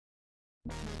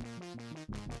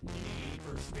Need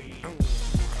for speed.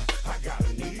 I got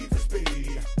a need for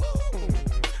speed.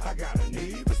 I got a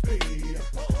need for speed.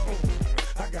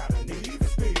 I got a need for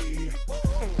speed.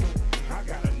 I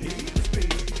got a need for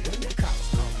speed. When the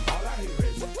cops come, all I hear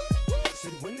is. See,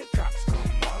 when the cops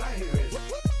come, all I hear is.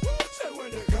 Say,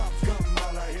 when the cops come,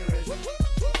 all I hear is.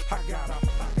 I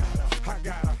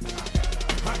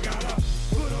gotta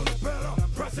put on the pedal,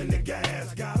 pressing the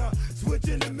gas. Gotta switch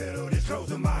in the middle, this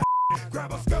closing my.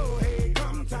 Grab a skull head,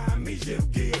 come time me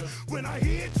shift gear. When I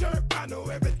hear chirp, I know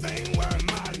everything where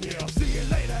mine yeah. See you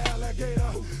later,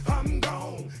 alligator. I'm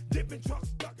gone. Dipping trucks,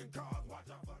 stuck in cars, watch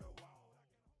out for the wall.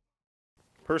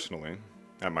 Personally,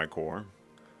 at my core,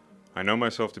 I know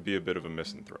myself to be a bit of a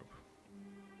misanthrope.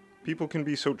 People can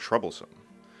be so troublesome,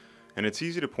 and it's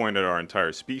easy to point at our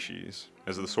entire species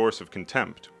as the source of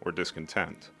contempt or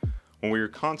discontent when we are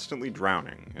constantly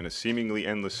drowning in a seemingly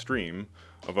endless stream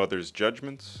of others'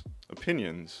 judgments,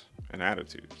 opinions, and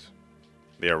attitudes.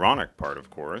 The ironic part, of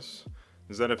course,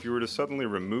 is that if you were to suddenly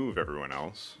remove everyone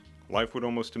else, life would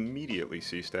almost immediately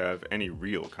cease to have any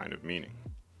real kind of meaning.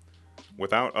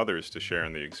 Without others to share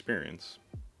in the experience,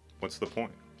 what's the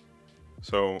point?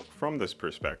 So, from this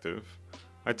perspective,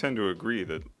 I tend to agree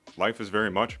that life is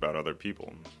very much about other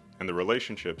people and the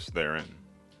relationships therein.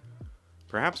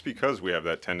 Perhaps because we have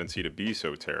that tendency to be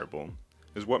so terrible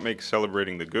is what makes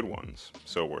celebrating the good ones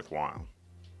so worthwhile.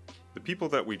 The people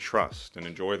that we trust and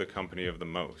enjoy the company of the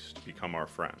most become our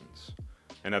friends,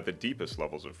 and at the deepest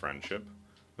levels of friendship,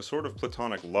 a sort of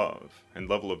platonic love and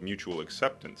level of mutual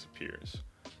acceptance appears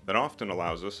that often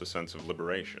allows us a sense of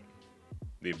liberation,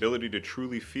 the ability to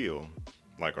truly feel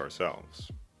like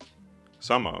ourselves.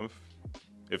 Some of,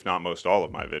 if not most all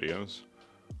of my videos,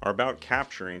 are about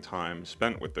capturing time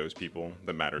spent with those people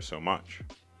that matter so much.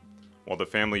 While the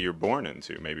family you're born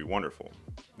into may be wonderful,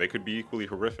 they could be equally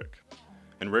horrific,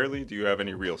 and rarely do you have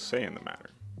any real say in the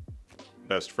matter.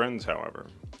 Best friends, however,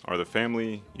 are the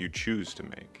family you choose to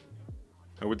make.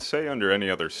 I would say under any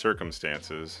other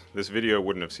circumstances, this video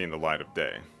wouldn't have seen the light of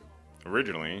day.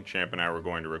 Originally, Champ and I were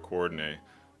going to record in a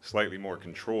slightly more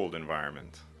controlled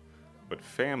environment, but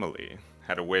family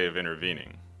had a way of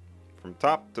intervening. From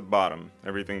top to bottom,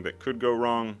 everything that could go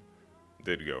wrong,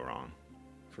 did go wrong.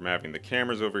 From having the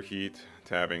cameras overheat,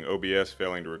 to having OBS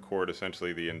failing to record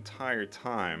essentially the entire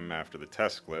time after the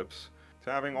test clips,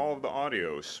 to having all of the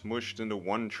audio smushed into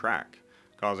one track,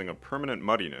 causing a permanent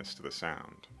muddiness to the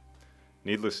sound.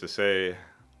 Needless to say,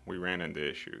 we ran into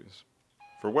issues.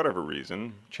 For whatever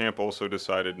reason, Champ also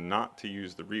decided not to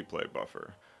use the replay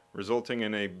buffer, resulting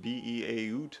in a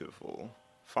beautiful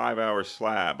 5-hour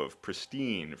slab of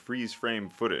pristine, freeze-frame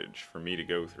footage for me to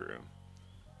go through.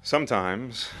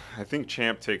 Sometimes, I think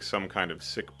Champ takes some kind of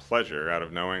sick pleasure out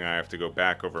of knowing I have to go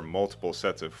back over multiple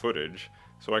sets of footage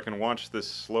so I can watch this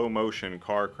slow-motion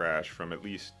car crash from at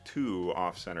least 2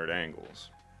 off-centered angles.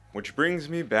 Which brings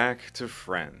me back to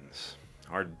friends,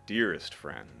 our dearest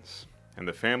friends, and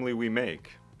the family we make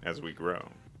as we grow.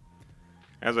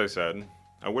 As I said,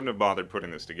 I wouldn't have bothered putting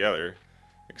this together,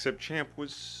 except Champ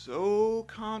was so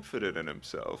confident in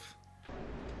himself.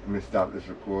 Let me stop this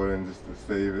recording just to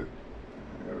save it.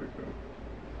 There we go.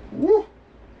 Woo!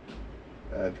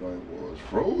 That joint was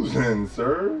frozen,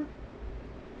 sir.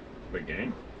 The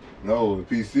game? No, the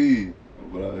PC.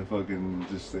 But I fucking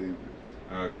just saved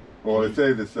it. Well, it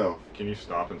saved itself. Can you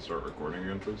stop and start recording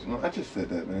again, please? No, I just said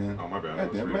that, man. Oh, my bad.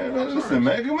 Goddamn, man, listen,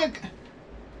 man. Come on.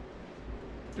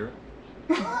 You're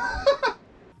right.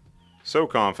 So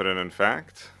confident, in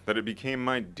fact, that it became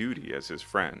my duty as his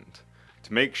friend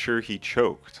to make sure he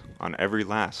choked on every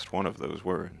last one of those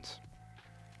words.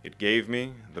 It gave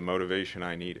me the motivation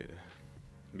I needed.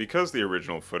 Because the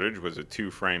original footage was a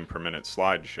 2-frame per minute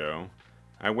slideshow,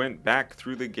 I went back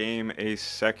through the game a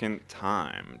second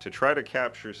time to try to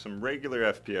capture some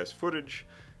regular FPS footage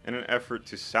in an effort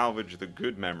to salvage the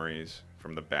good memories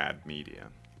from the bad media.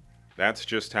 That's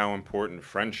just how important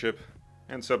friendship,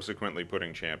 and subsequently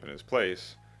putting Champ in his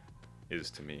place,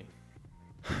 is to me.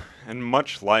 And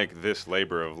much like this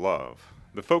labor of love,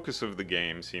 the focus of the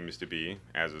game seems to be,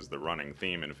 as is the running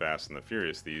theme in Fast and the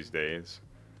Furious these days,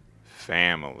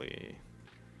 family.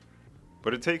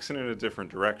 But it takes it in a different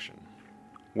direction.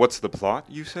 What's the plot,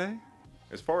 you say?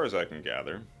 As far as I can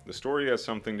gather, the story has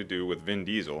something to do with Vin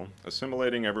Diesel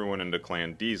assimilating everyone into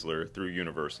Clan Diesler through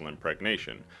universal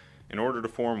impregnation, in order to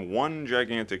form one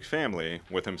gigantic family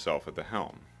with himself at the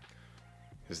helm.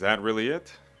 Is that really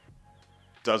it?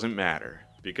 Doesn't matter,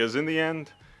 because in the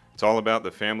end, it's all about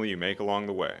the family you make along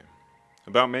the way,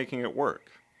 about making it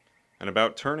work, and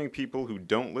about turning people who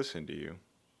don't listen to you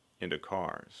into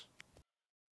cars.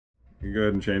 You go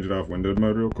ahead and change it off windowed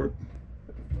mode real quick.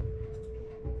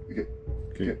 Okay.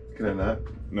 Can Can I not?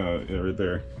 No, yeah, right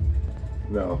there.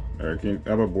 No. Alright,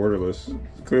 how about borderless?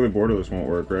 Clearly borderless won't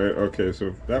work, right? Okay,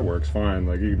 so that works fine.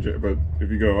 Like you can, but if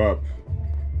you go up,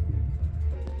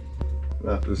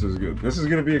 this is good. This is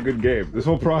gonna be a good game. This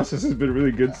whole process has been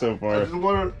really good so far. I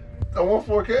want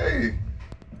 4K.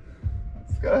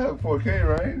 It's gotta have 4K,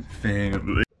 right?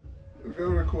 Family. We're gonna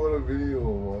record a video,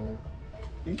 man.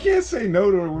 You can't say no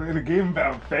to it in a game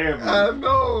about family. I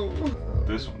know.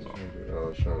 This one's on. I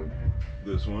was trying to.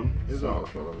 This one is on.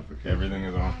 Everything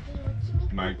is on.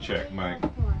 Mic check, mic.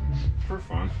 For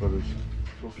fun. For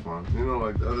fun. You know,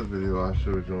 like the other video I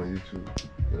showed you on YouTube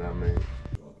that I made.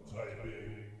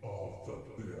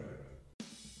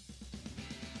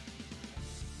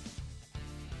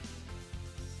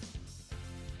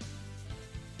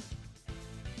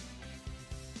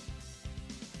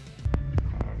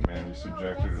 Man, you're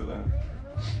subjected to that.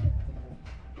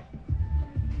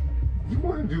 You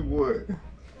want to do what?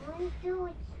 I want to do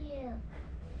with you.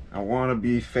 I want to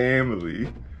be family,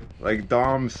 like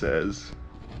Dom says.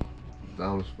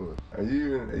 Dom's full. Are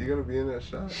you gonna be in that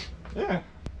shot? Yeah.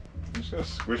 You just gotta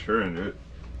squish her into it.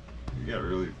 You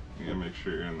gotta make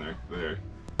sure you're in there. There.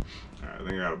 Alright, I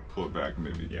think I gotta pull it back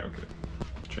maybe. Yeah, okay.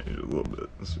 Change it a little bit.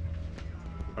 Let's see.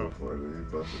 Oh, you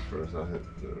busted first. I hit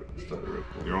the start real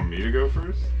quick. You want me to go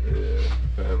first? Yeah,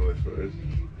 family first.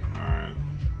 Alright.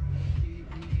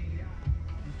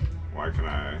 Why can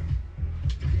I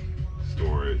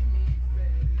store it?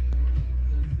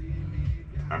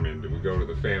 I mean, do we go to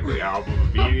the family album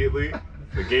immediately?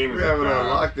 The game is We haven't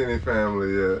unlocked any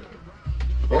family yet.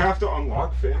 You have to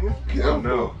unlock family? Yeah, Oh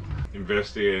no.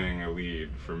 Investigating a lead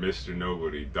for Mr.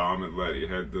 Nobody, Dom and Letty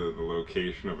head to the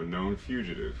location of a known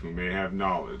fugitive who may have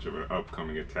knowledge of an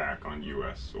upcoming attack on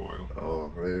U.S. soil. Oh,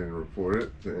 they didn't report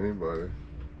it to anybody.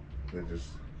 They just,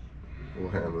 we'll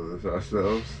handle this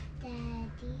ourselves. Daddy, can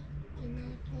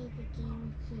I play the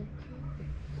game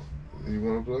with you You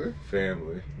want to play?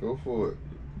 Family. Go for it.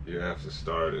 You have to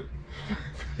start it.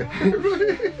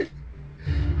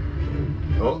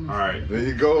 Oh, Alright, there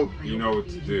you go. you know what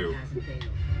to do.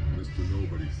 Mr.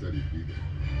 Nobody said he'd be there.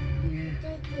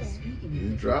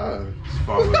 You drive. Just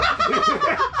follow it.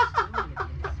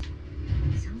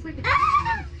 Sounds like a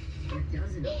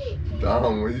doesn't it?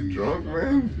 Dom, were you drunk,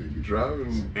 man? You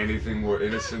driving? Anything more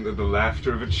innocent than the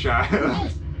laughter of a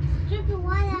child. Drippin'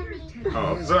 what at me?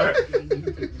 Oh, sorry.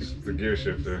 It's the gear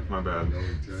shifter, my bad.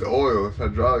 It's oil. It's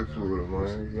hydraulic fluid,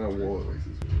 man. It's not water.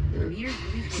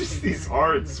 It's just these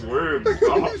hard swerves.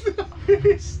 Oh,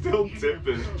 he's still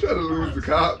tipping. Try to lose the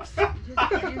cops.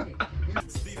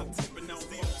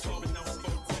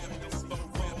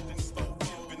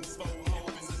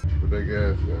 Put that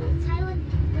gas down. Tell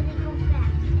when they go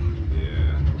fast.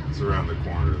 Yeah, it's around the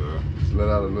corner though. Just let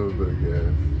out a little bit of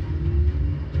gas.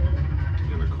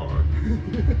 In the car.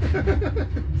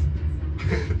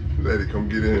 Letty, come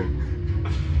get in.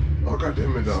 Oh,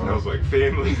 goddamn it, Dom. Smells like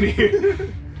family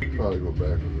here. Probably go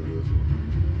backwards with this one.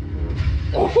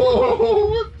 Yeah. Oh,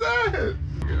 what's that?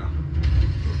 Yeah.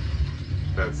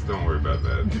 Don't worry about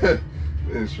that.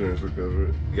 The insurance will cover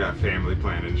it. You got family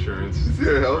plan insurance. You see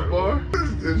a health bar?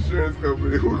 This insurance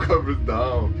company who covers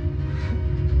Dom.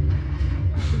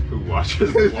 Who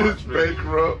watches It's watch just me?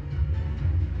 bankrupt.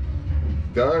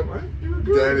 Done? What? You were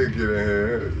good. Daddy get in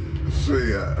here. Show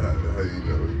you how you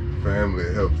know family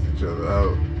helps each other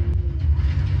out.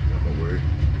 Don't worry.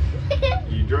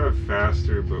 You drive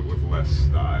faster but with less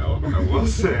style, I will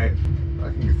say. I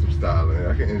can get some style in.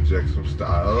 I can inject some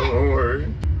style. Don't worry.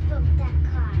 Flip that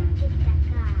car. Get that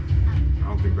car. I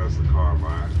don't think that's the car,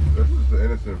 man. That's just an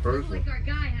innocent Looks person. like our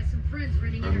guy has some friends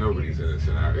running Nobody's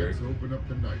innocent out here. Let's open up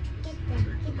the nitrous. Get Take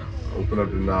them. them out. Open up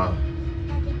the knob.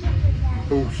 Daddy, get them.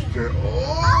 Oh shit. Oh!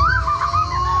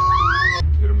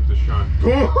 Hit him with the shunt.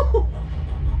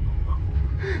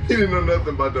 He didn't know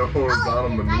nothing about the horizontal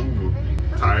maneuver.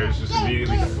 Tires just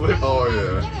immediately flip. Oh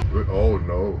yeah. Oh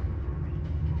no.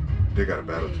 They got a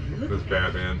battle team. This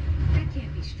Batman. That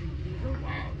can't be street legal.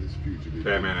 Wow, this fugitive.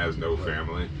 Batman has no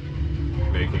family,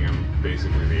 making him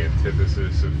basically the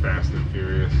antithesis of Fast and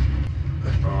Furious.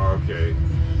 Oh, okay.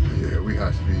 Yeah, we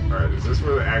high speed. Alright, is this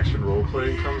where the action role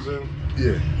playing comes in?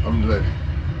 Yeah, I'm Letty.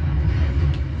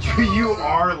 You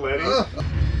are Letty? I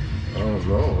don't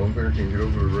know. I don't think I can get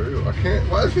over the rail. I can't.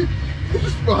 Why is he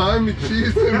just behind me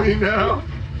cheesing me now?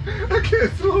 I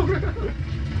can't slow down.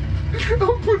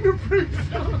 I'm putting the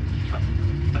brakes on.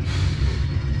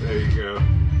 There you go.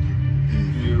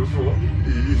 Beautiful.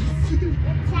 Easy.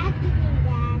 What's happening,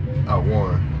 Daddy? I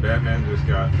won. Batman just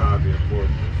got taught the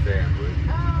importance of family.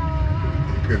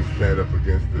 Oh. He couldn't stand up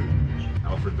against it.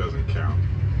 Alfred doesn't count.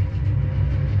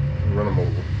 Run him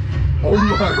over. Oh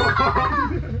my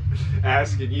god.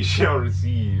 Ask and ye shall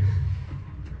receive.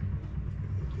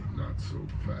 Not so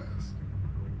fast.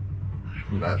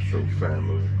 Not so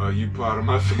family. Oh, you part of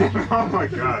my family? Oh my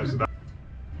gosh.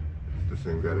 This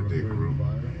thing got a big group.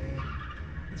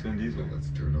 It's Vin Diesel. Let's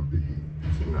turn up the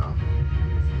heat. No,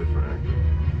 it's different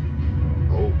actor.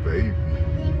 Oh baby.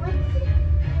 Wait,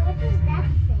 what does that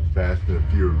say? Fast and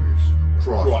Furious.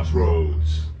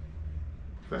 Crossroads.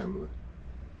 Family.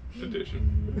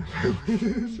 Edition.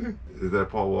 Is that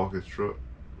Paul Walker's truck?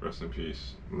 Rest in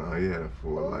peace. No, he had a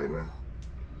Ford Lightning.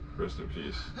 Rest in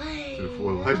peace. To the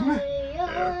Ford Lightning?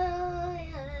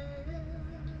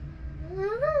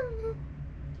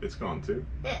 It's gone too.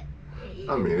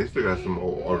 I mean, they still got some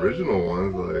old original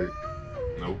ones. Like,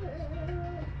 Nope.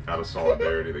 Out of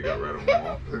solidarity, they got rid of them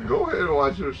all. go ahead and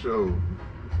watch your show.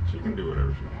 She can do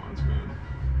whatever she wants, man.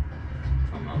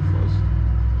 I'm not fussed.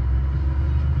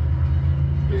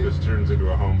 If this turns into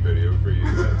a home video for you,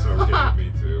 that's okay with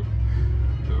me too.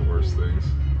 The worst things.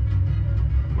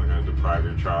 Am I gonna deprive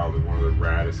your child of one of the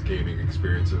raddest gaming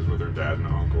experiences with her dad and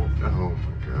uncle? Oh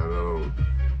my god, I don't.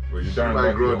 Well, you're darn Somebody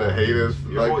lucky. grew up to hate us.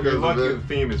 You're Like, lucky because the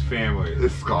theme is family. it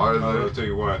scars I'll it. tell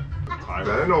you what. I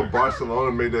didn't know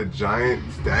Barcelona made that giant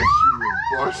statue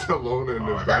of Barcelona in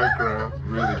the background.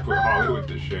 Really put Hollywood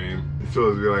to shame. It's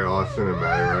supposed to be like all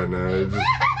cinematic right now. It's just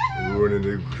ruining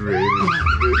the creative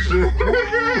vision.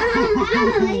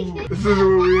 This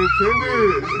isn't what we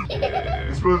intended. Yeah.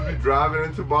 You're supposed to be driving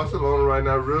into Barcelona right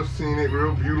now, real scenic,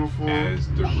 real beautiful. As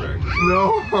directed.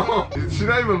 No, she's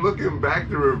not even looking back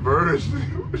to reverse.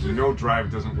 You know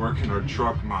drive doesn't work in our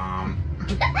truck, Mom.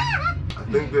 I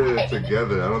think they're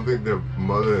together. I don't think they're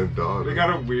mother and daughter. They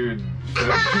got a weird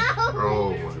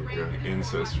Oh my god.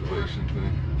 incest relation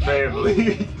thing.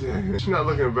 Family. She's not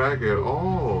looking back at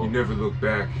all. You never look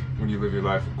back when you live your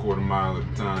life a quarter mile at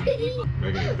a time.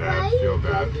 Making your dad feel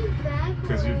bad.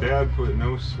 Because your dad put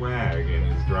no swag in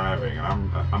his driving, and I'm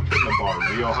putting the bar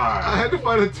real I high. had to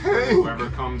find a tank. Whoever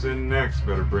comes in next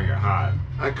better bring it hot.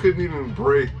 I couldn't even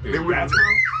brake. Dude, They would. that's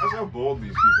how bold these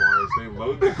people are. Is they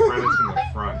load the credits in the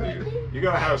front, dude. You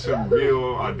gotta have some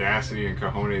real audacity and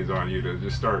cojones on you to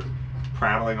just start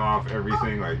prattling off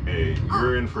everything like, hey,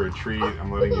 you're in for a treat.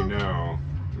 I'm letting you know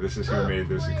this is who made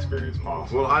this experience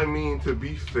possible. Well, I mean, to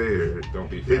be fair, Don't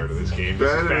be fair to this it's game.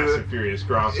 This is better- Fast and Furious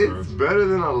Crossroads. it's better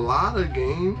than a lot of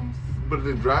games, but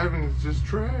the driving is just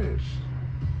trash.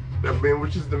 I mean,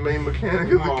 which is the main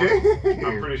mechanic of Well, the game.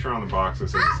 I'm pretty sure on the box it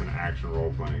says it's an action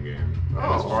role-playing game. And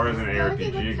as Oh. far as an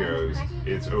ARPG goes,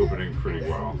 it's opening pretty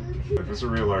well. If it's a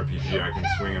real RPG, I can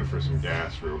swing in for some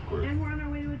gas real quick. And we're on our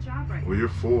way to a job right Well, you're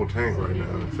full tank right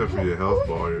now, except for your health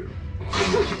bar.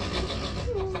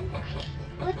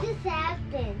 What just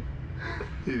happened?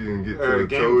 He didn't get The to the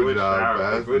game toe glitched job out. It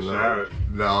fast glitched enough. out.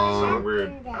 No, Something weird.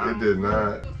 it did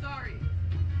not.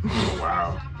 Oh,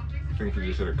 wow. I think you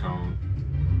just hit a cone.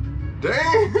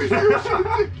 Dang!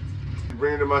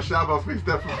 Bring it to my shop, I'll fix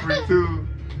that for free too.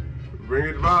 Bring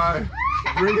it by.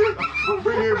 Bring it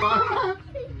by.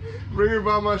 Bring it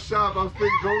by my shop, I'll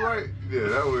fix, go right. Yeah,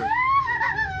 that way.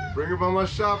 Bring it by my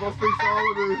shop, I'll fix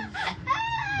all of this.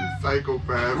 You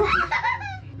psychopath.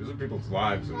 Those are people's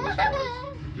lives in those cars.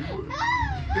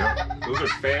 Yeah. Those are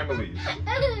families.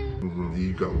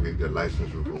 You gonna get that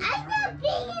license report. I'm not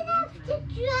big enough to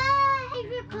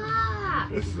drive a car.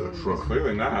 This is a truck.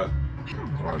 Clearly not.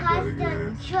 Oh, A I bet car's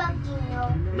again. still a truck, you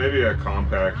know. Maybe a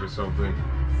compact or something.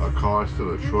 A car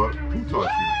still a truck? Who taught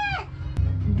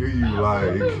you? Do you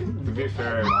like To be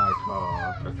fair, my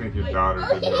car? I think your daughter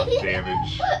did enough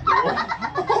damage.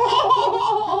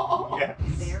 Yes.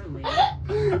 Barely.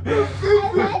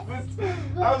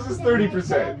 How's this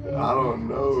 30%? I don't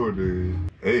know, dude.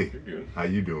 Hey, You're good. how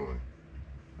you doing?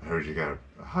 I heard you got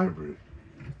a hybrid.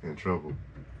 In trouble.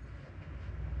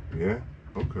 Yeah?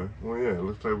 Okay. Well, yeah, it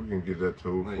looks like we can get that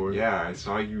towed for Like, you. yeah, I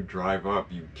saw you drive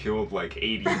up. You killed like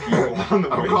 80 people on the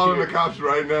way I'm calling here. the cops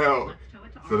right now.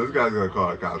 So this guy's gonna call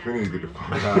the cops. We need to get the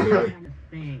fuck out of here.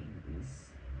 Things.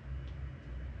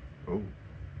 Oh,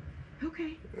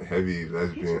 Okay. heavy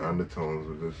lesbian undertones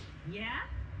with this. Yeah?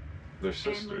 They're And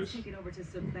let's sisters. take it over to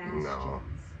Sebastian's. No.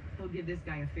 He'll give this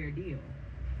guy a fair deal.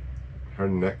 Her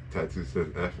neck tattoo says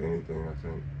F anything, I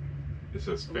think. It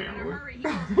says But we better family. hurry.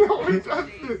 No, it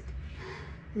doesn't.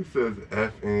 It says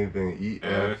F anything.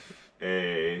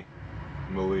 F.A.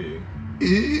 Malie.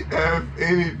 EF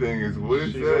anything is what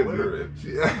it She's says. illiterate.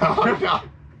 Oh, no.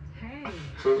 Hey,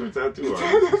 So is her tattoo That's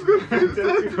what it artist.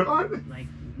 says. Tattoo artist. like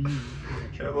we.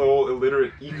 That little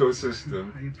illiterate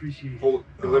ecosystem. I appreciate it. Whole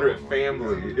illiterate Oh my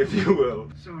family, God. if you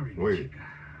will. Sorry, Wait. Chica.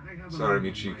 I have a Sorry, lot on me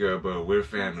my chica, mind. but we're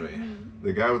family.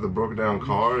 The guy with the broken down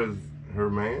car is her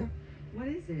man? What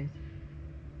is it?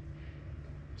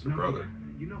 It's her brother.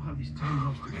 You know how these time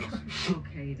loves to gossip.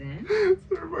 Okay then.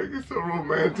 Everybody gets so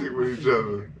romantic with each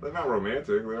other. They're not romantic,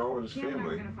 they're all just Yeah, we're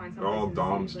family. gonna find They're all someplace in the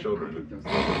Dom's city, children.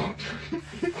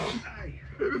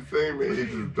 They're the same age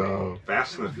as Dom.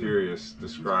 Fast and the Furious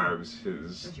describes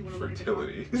his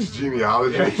fertility. His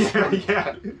genealogy. Yeah.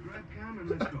 Grab Cam and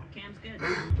let's go. Cam's good.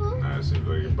 It seems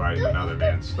like you're biting another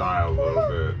man's style a little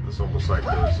bit. It's almost like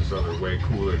there was this other way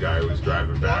cooler guy who was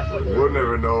driving backwards. We'll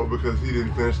never know because he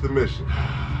didn't finish the mission.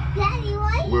 Daddy,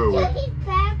 why Will. are you doing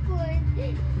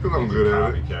backwards? Because I'm good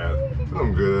at it. Copycat. Because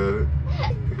I'm good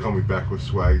at it. They call me backwards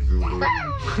Swagzulu.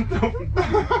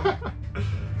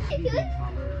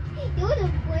 You're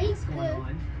the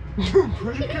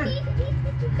breaker.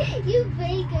 You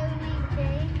break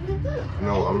everything.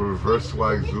 No, I'm a reverse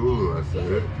Swagzulu, I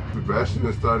said. Sebastian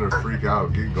is starting to freak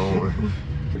out. Get going.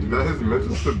 Is that his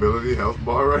mental stability health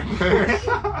bar right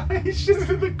there? He's just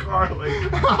in the car like...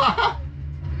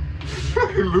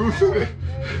 Losing it.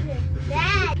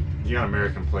 Dad. You got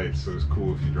American plates, so it's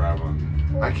cool if you drive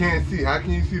on... I can't see. How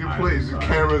can you see the plates? The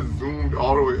camera zoomed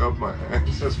all the way up my It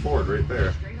ass. says Ford right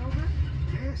there. Straight over?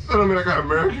 Yes. I don't mean I got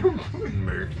American plates.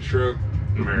 American truck,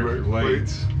 American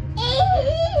plates.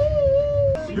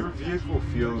 Your vehicle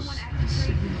feels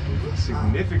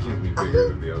significantly bigger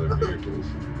than the other vehicles.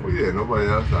 Well, yeah, nobody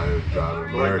else out here is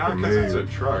driving Like, not American because it's a made.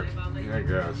 truck, yeah, I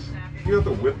guess. You got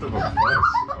the width of a bus.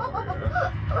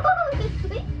 Oh,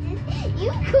 yeah.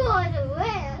 You caught a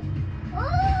whip.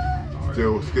 Oh.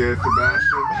 Still scared,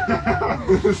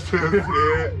 Sebastian? Still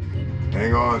scared?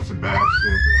 Hang on,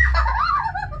 Sebastian.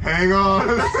 Hang on,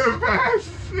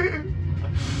 Sebastian.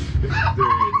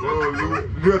 Oh,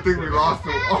 you think we lost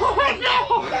him?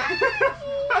 Oh, Daddy.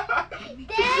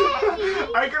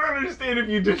 I can understand if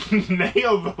you didn't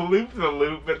nail the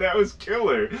loop, but that was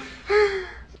killer.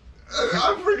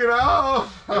 I'm freaking out.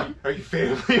 Are you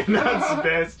family or not,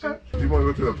 Sebastian? You want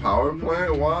to go to the power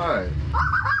plant? Why?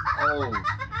 Oh,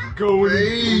 Go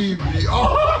baby.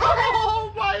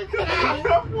 Oh, my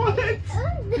god. What?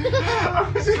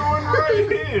 I was going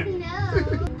right in. No.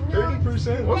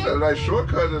 30%? What's that nice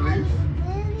shortcut at least?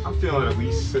 I'm feeling at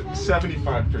least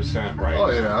 75% right. Oh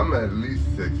yeah, I'm at least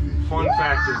 60. Fun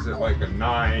factors at like a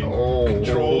 9. Oh.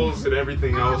 Controls and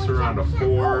everything else around a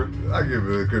 4. I give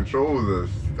the controls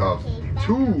a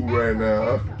 2 right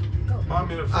now. I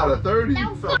mean, Out of 30.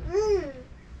 Mm.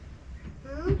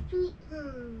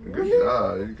 Good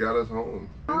job, you got us home.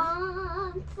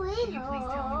 Please tell me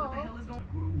what the hell is going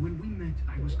on? When we met,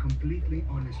 I was completely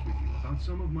honest with you about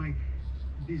some of my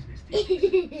business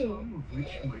dealings, some of which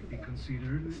might be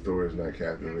considered. The story's not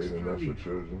captivating enough for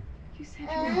children. You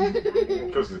said you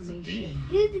because it's deep.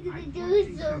 You're gonna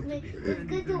do something. Let's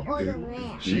go to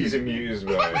Orphanage. She's amused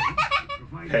by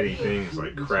petty things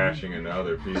like crashing into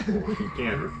other people. You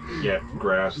can't yet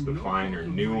grasp the finer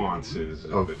nuances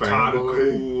of the family.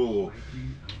 cool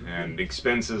and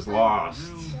expenses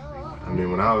lost. I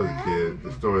mean, when I was a kid, the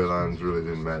storylines really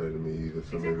didn't matter to me either,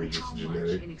 so maybe it's just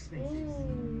genetic.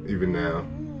 Even now,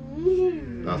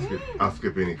 I'll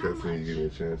skip any cutscene you give me a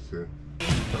chance to. I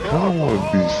kind of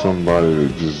want to be somebody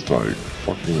that just like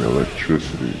fucking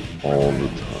electricity all the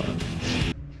time.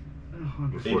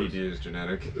 ADD is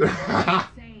genetic.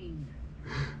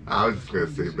 I was just gonna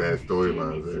say bad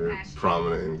storylines are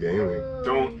prominent in gaming.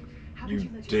 Don't you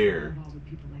dare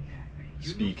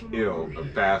speak ill of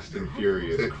Fast and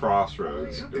Furious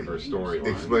Crossroads of her storyline.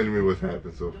 Explain to me what's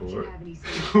happened so far.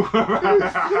 Explain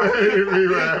to me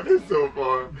what happened so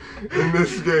far in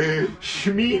this game.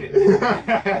 Schmeat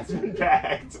has been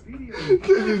backed.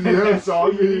 That's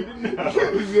all you need to know. You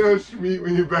can't just yell Schmeat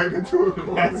when you're backed into a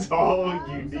corner. That's all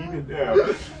you need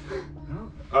to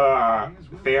know.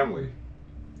 Family.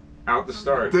 Out the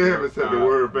start. They haven't said the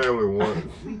word family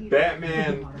once.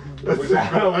 Batman That's was been-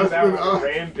 out that's been on us. a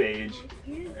rampage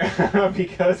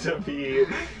because of the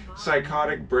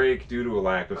psychotic break due to a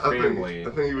lack of family.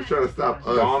 I think he was trying to stop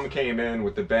us. Dom came in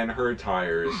with the Ben-Hur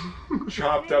tires,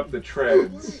 chopped up the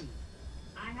treads,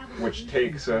 which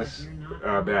takes us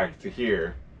back to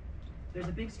here. There's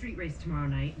a big street race tomorrow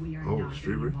night. We are Oh, not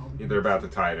street getting race? involved with They're this. about to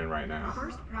tie it in right now.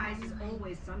 First prize is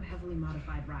always some heavily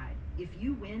modified ride. If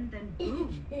you win, then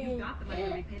boom, you've got the money to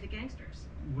repay the gangsters.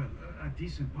 Well, a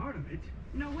decent part of it.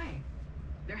 No way.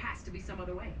 There has to be some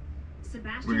other way.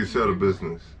 Sebastian, We can sell the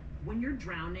business. when you're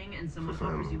drowning and someone For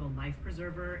offers family. you a life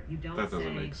preserver, you don't That doesn't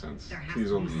say, make sense. "There has Please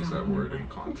to only be use that some word other in way."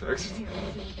 context.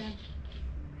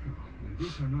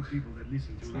 These are not people that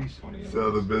listen It's to not reason. funny.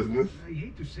 Sell the business. I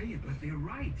hate to say it, but they're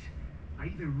right. I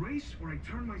either race or I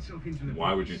turn myself into the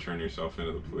Why would you police. turn yourself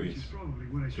into the Which police? is probably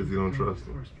what I should Because you don't have done trust in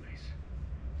the them. first place.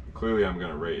 Clearly I'm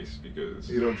gonna race because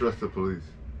You don't trust the police.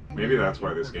 Maybe that's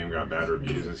why this game got bad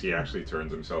reviews, is he actually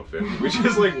turns himself in. We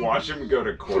just like watch him go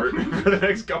to court for the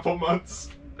next couple months.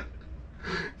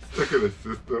 Stuck in the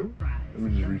system. Let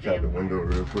me just reach out the window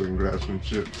real quick and grab some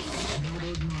chips.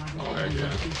 Oh, heck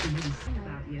yeah.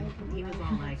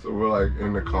 So we're like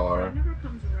in the car,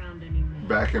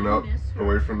 backing up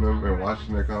away from them and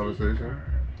watching their conversation.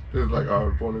 This is like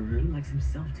our point of view.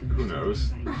 Who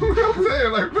knows? I'm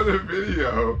saying, like, for the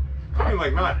video. I mean,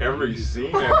 like, not every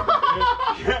scene.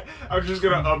 I'm just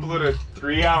gonna upload a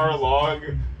 3-hour log.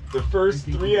 The first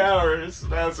 3 hours,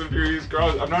 Fast and Furious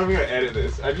Cross. I'm not even gonna edit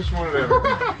this. I just wanted to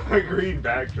have a green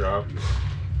backdrop.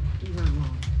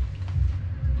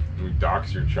 We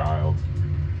dox your child.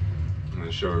 And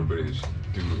then show everybody this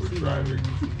dude was driving.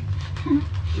 You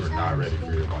were not ready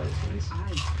for your license.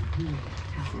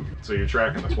 So you're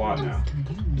tracking the plot now.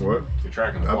 What? You're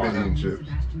tracking the I've plot been now. eating chips.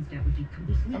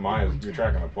 You're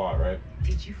tracking the plot, right?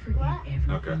 Did you forget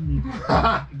everything Okay.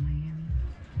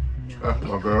 That's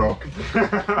my girl.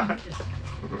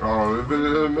 Oh, this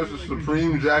is Mr.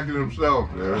 Supreme Jacket himself,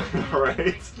 man.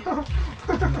 Right?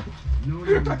 No,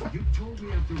 you told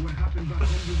me after what happened back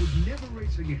home you would never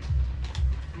race again.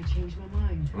 I changed my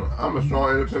mind. I'm a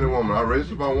strong, independent woman. I race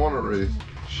if I want to race.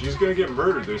 She's gonna get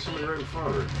murdered. There's somebody right in front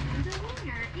of her. The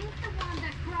winner is the one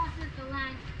that crosses the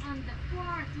line on the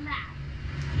 4th lap.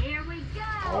 Here we go.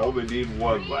 All they need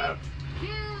one lap. 2,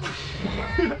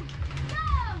 1, go!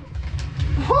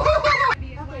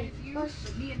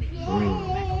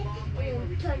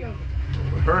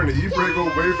 Her and the e-brake go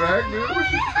way back, man.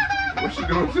 What's she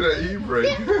doing to that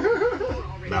e-brake?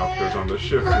 Mouth goes on the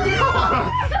shifter.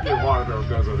 Your monitor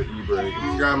goes on the e-brake.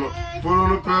 You got my foot on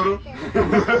the pedal.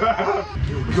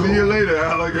 See you later,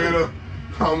 alligator.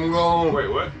 I'm gone. Wait,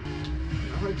 what?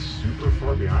 I'm like super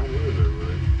far behind. Where is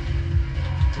everybody?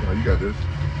 Oh, you got this.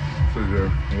 So you're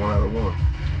 1 out of 1.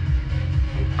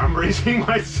 I'm racing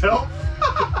myself?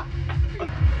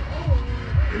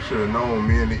 They should have known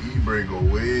me and the e-brake go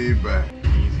way back.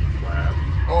 Easy clap.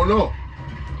 Oh no!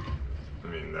 I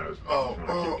mean, that was. Oh, I'm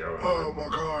gonna keep going. my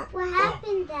car. What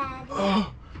happened, Dad?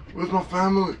 Where's my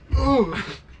family?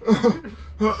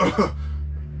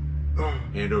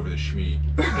 Hand over the Shmee.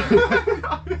 I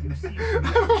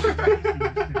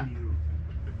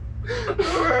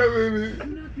don't have any.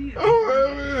 I don't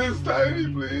have any. It's tiny,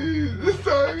 please. It's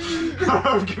tiny.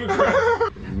 I'm gonna cry.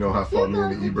 You know how far me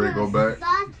and the e-brake go back?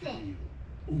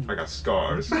 I got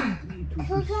scars.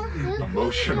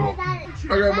 Emotional. I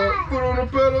got my foot on the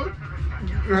pedal,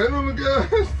 hand on the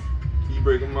gas.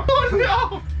 E-brake in my. Oh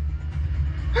no!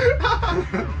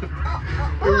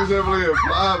 It was definitely a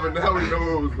fly, but now we know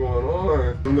what was going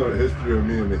on. You know the history of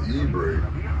me and the e-brake.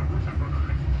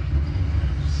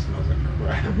 Smells like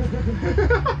crap.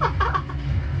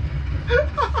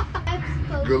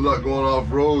 Good luck going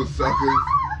off road, suckers.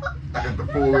 I got the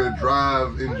 4-wheel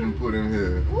drive engine put in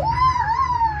here.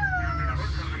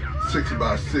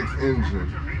 6x6 engine.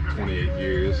 28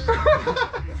 years.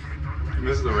 You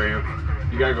missed the ramp.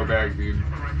 You gotta go back, dude.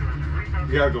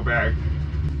 You gotta go back.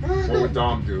 What would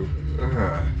Dom do?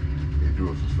 You do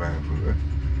it for family.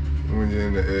 When you're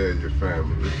in the air, you're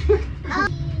family.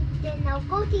 Then I'll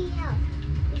go to your house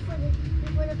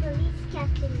before the police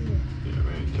catch you. Yeah,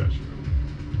 they ain't catching him.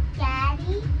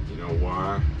 Daddy? You know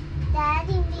why?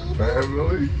 Daddy, maybe?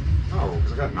 Family? Oh,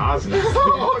 because I got Nas in Oh,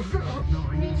 no.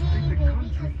 Maybe because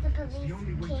the police The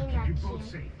only way to came keep at you both you.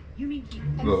 safe. You mean keep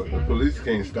Look, the police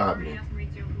can't stop me.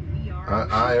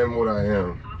 I am what I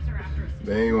am.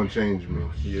 They ain't gonna change me.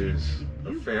 He is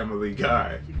a family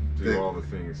guy. Do all the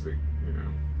things that, you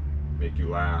know, make you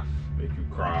laugh, make you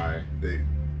cry. They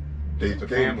He's a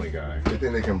family guy. They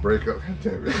think they can break up.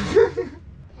 Damn it.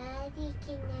 Daddy,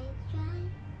 can I try?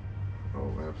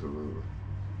 Oh, absolutely.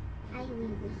 I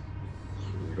will.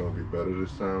 You gonna be better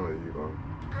this time, or you gonna?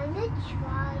 I'm gonna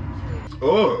try to.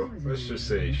 Oh, Let's just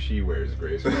say she wears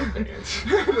graceful pants.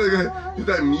 is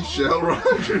that Michelle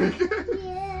Rodriguez?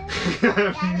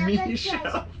 Yeah.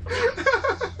 Michelle.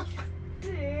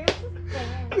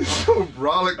 It's so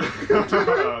brolic.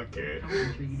 Okay.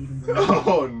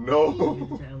 Oh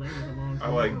no. I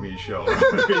like Michelle.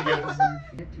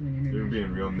 You're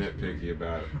being real nitpicky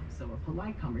about it. So a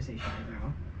polite conversation,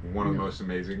 girl. One of the most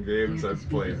amazing games I've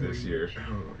played this year.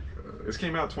 This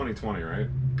came out 2020, right?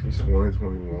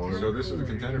 2021. So this is a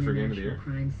contender for Game of the Year?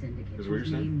 Is what you're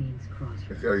saying?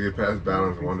 It's gotta get past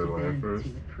BalanWonderland first.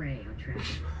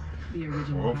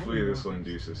 Well, hopefully this will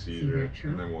induce a seizure,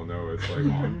 and then we'll know it's like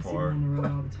on par.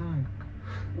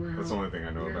 That's the only thing I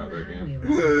know about that game.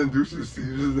 Yeah, induces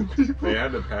seizures in people. They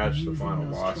had to patch the final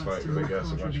boss fight because I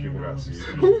guess a bunch of people got seized.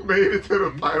 Who made it to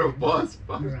the final boss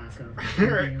fight?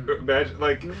 Imagine,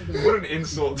 like, what an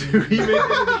insult, dude. He made it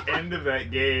to the end of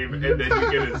that game and then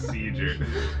you get a seizure.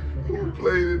 Who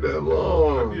played it that That'd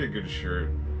long? be a good shirt.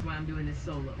 Why I'm doing this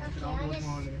solo.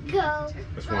 Go.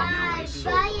 That's why I'm doing this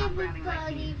Bye, solo.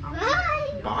 everybody.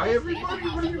 Bye. Bye, everybody?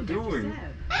 What are you doing?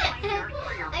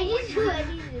 I just want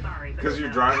to. Because you're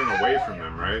driving away from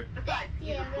them, right?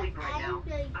 Yeah, but I'm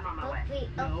going.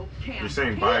 No, You're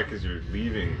saying bye because you're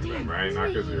leaving them, right?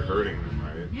 Not because you're hurting them,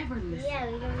 right? Never listen. Yeah,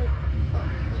 we're gonna.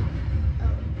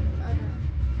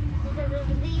 Because we're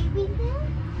leaving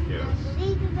them. Yes.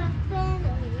 Leaving my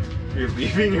family. You're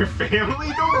leaving your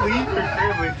family? Don't leave your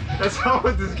family. That's not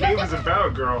what this game is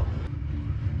about, girl.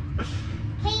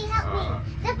 Hey, help me!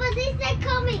 The police are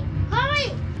coming!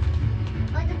 Hurry!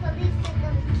 Or the police are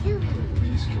gonna kill me.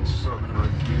 Police can suck my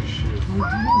this shit.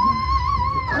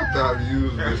 I thought you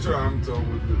used it. After I'm done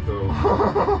with it, though.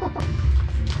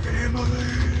 Family!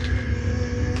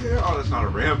 Oh, that's not a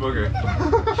ramp, okay.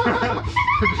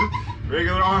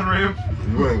 Regular on-ramp.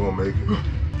 You ain't gonna make it.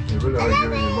 They really aren't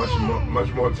giving you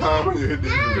much more time when you hit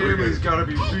these Family's gotta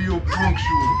be real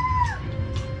punctual.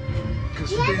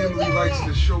 Because family likes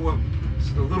to show up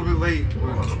a little bit late,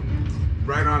 but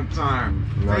right on time.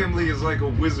 Family is like a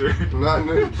wizard. Not in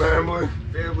this family.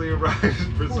 Family arrives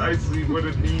precisely when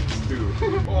it needs to.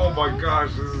 Oh my gosh,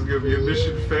 this is gonna be a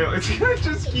mission fail. It's gonna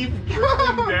just keep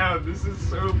dripping down. This is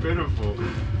so pitiful.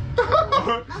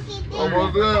 Okay,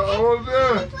 Almost there, almost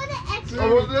there. for the extra.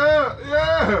 Almost there,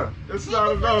 yeah. That's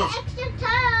not enough. Extra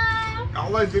time.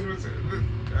 All I did was.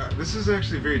 This is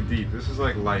actually very deep. This is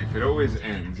like life. It always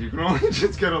ends. You can only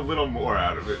just get a little more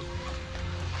out of it.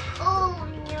 Oh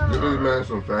Give no. this man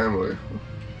some family.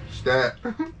 Stat.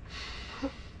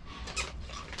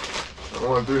 I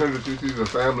want 300 cc's of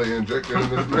family injected in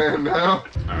this man now.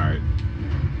 Alright.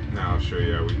 Now I'll show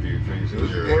you how we do things in Does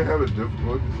the your. game have a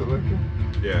difficulty selection?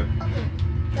 Yeah. Okay.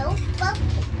 Don't fuck.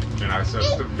 And I set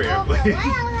it to Go family. right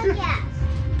on the gas.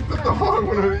 That's the hard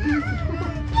one or the easy one?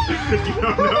 You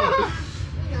don't know.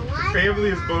 You know what? Family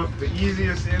is both the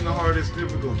easiest and the hardest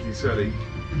difficulty setting.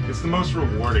 It's the most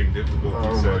rewarding difficulty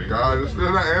Oh my setting. god, you're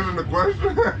still not answering the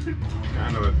question?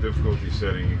 Kind of a difficulty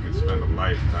setting you could spend a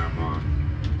lifetime on.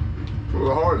 What's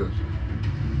the hardest?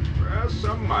 Well,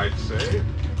 some might say.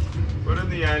 But in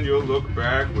the end, you'll look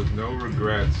back with no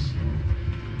regrets.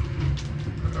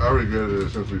 I regretted it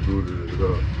since we booted it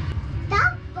up.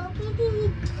 Stop bumping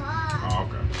the car. Oh,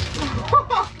 okay.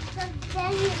 Because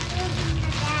then you're losing the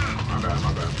gas. My bad,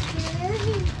 my bad. You're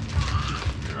losing the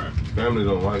Alright. Family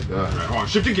don't like that. Alright, hold on.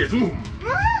 Shifting gears. Boom. I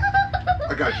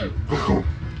got you.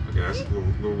 Okay, that's a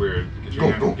little weird. Get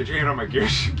your, Go. get your hand on my gear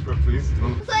shifter, please.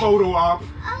 Photo op.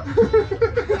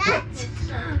 That's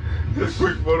Just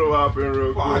quick photo op in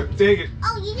real quick. Oh, dang it.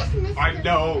 Oh, you just missed I it.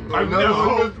 know. I I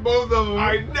know. missed both of them.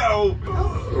 I know.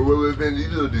 What will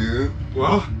Vendito do?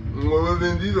 Well, What will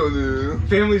Vendito do?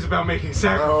 family's about making Oh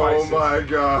sacrifices. my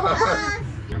god.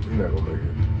 You're not gonna make it.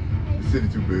 The city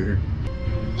too big.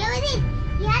 Yeah, it is.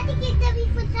 You have to get them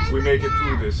before time. If we make it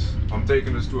through this, I'm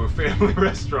taking us to a family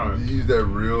restaurant. You use that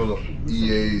real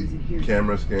EA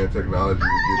camera scan technology to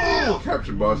get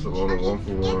capture Barcelona one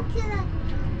for one.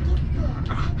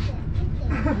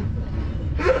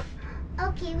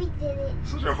 Okay, we did it.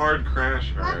 Such a hard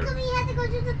crash. Why Alright. come we had to go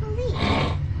to the police?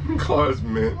 Cars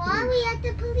mint. Why are we at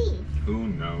the police? Who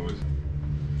knows?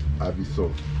 I'd be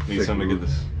so Need sick something to of get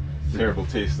this terrible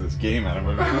taste of this game out of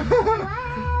my mouth.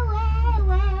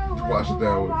 Wash it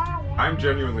down with. I'm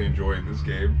genuinely enjoying this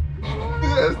game.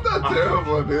 Yeah, it's not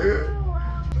terrible, dude.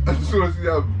 I just want to see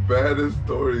how bad this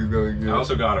story is gonna get. I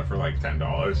also got it for like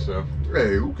 $10, so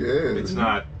Hey, who cares? it's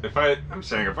not. I'm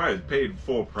saying if I had paid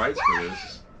full price for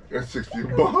this, That's 60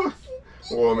 bucks.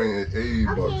 Well, I mean, 80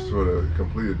 bucks for the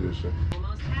complete edition.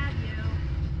 Almost had you.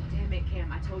 Damn it,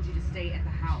 Cam. I told you to stay at the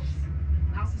house.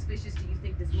 How suspicious do you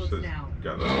think this looks just now?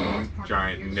 got a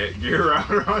giant net gear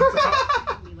router on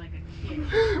top. Me like a kid.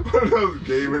 One of those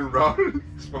gaming routers.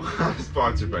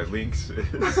 Sponsored by Lynx. Is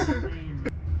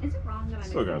it wrong that I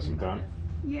Still made got some time.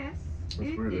 Yes. That's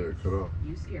it weird that is. it cut off.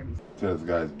 You scare me. Tell this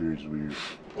guy's beard's weird.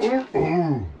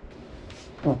 Ooh.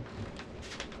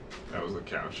 That was the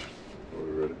couch. Are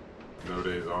we ready? No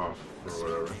days off or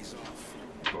whatever.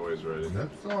 Always ready. That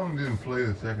song didn't play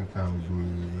the second time we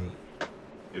booted it up.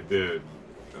 It did.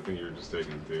 I think you were just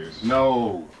taking the deuce.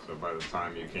 No. So by the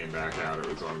time you came back out, it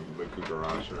was on the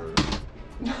Cucaracha.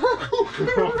 No.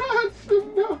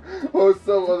 Or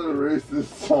some other racist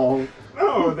song.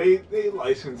 No, they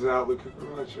licensed out the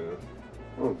Cucaracha.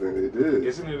 I don't think they did.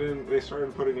 Isn't it in? They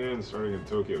started putting it in starting in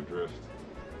Tokyo Drift.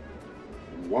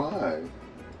 Why?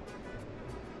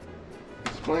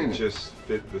 Explain it. Just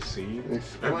fit the scene.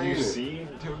 Explain Have you it. seen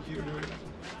Tokyo doing it?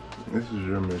 This is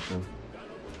your mission.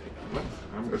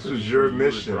 This pretty was sure your you were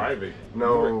mission. driving.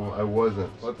 No, I wasn't.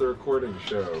 Let the recording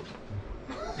show.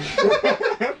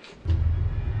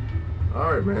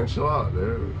 Alright, man, chill out.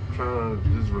 They're trying to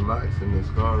just relax in this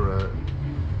car ride.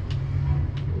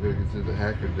 We're gonna get to the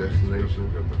hacker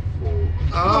destination. Got the full.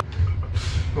 Oh!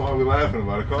 Why are we laughing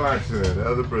about a car accident? The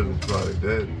other person's probably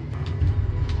dead.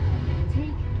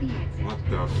 Take the exit. What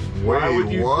the? Wait, Why would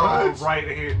you what? throw right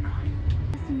hand?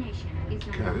 Destination is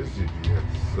no God, longer. this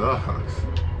GPS sucks.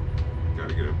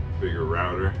 Gotta get a bigger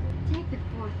router. Take the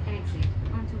fourth exit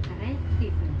onto Charred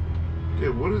Different.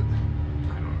 Dude, what is... I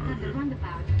don't know, At the dude.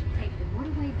 roundabout, take the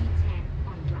motorway B10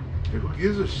 on ramp. Dude, who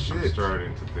gives a I'm shit?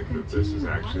 starting to think that this is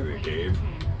actually the game,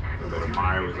 and that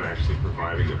Amaya was actually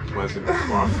providing a pleasant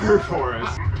buffer for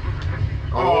us.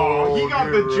 Oh, he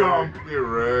got the get jump. wrecked, Get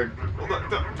wrecked. Hold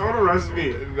on, don't arrest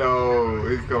me. No,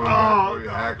 he's coming back for you.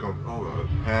 Hack him. Hold on.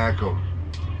 Hack him.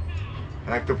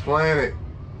 Hack the planet.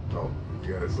 Oh,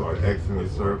 you gotta start X in the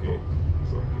He's circle. lucky.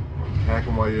 He's lucky. Hack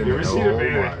him while you're in You the ever seen a Oh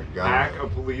man my God. hack a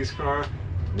police car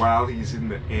while he's in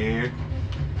the air?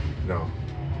 No.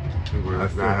 Where I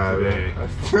is still that have today? it. I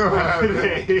still have it.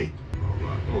 Today.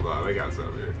 Hold on, I got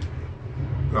something here.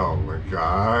 Oh my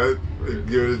God. They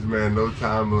give this man no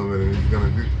time limit and he's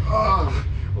gonna do. Oh,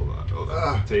 Hold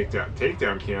on.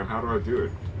 Takedown cam, how do I do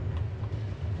it?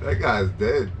 that guy's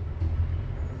dead.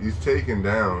 He's taken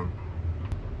down.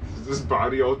 Is this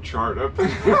body all charred up?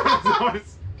 No.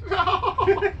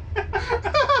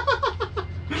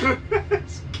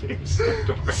 This game's so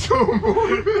dark. So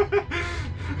morbid.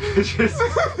 It's just...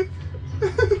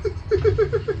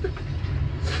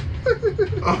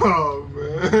 Oh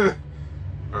man.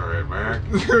 Alright, Mac.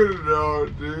 No,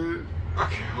 dude.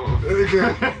 Okay, hold on.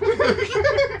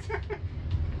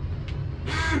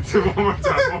 So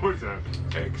one more time.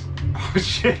 X. Oh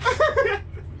shit.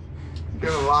 You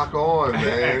gotta lock on,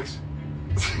 man. X.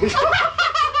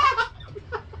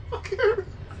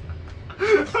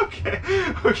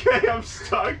 Okay, I'm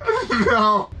stuck.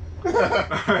 No.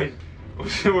 Alright.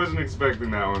 I wasn't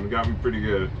expecting that one. Got me pretty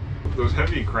good. Those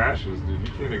heavy crashes, dude,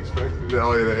 you can't expect it.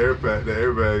 Oh yeah, the airbags.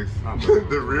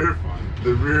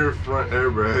 The rear front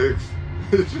airbags.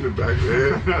 Hit you in the back of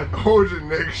the head. Hold your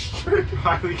neck straight.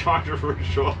 Highly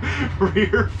controversial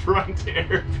rear front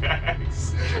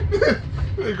airbags.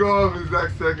 They go off in the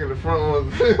exact second. The front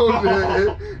ones, they hold your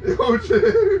head. They hold your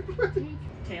head.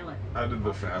 Tail it. I did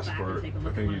the fast Back and part. take a I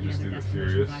look think at you one of just the do the other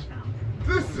furious. destinations I found.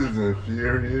 This isn't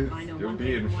furious. I know You'll one be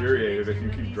thing from watching infuriated if you gangster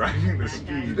keep movies. driving the Bad speed.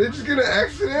 guys Did you get an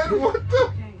accident? What the?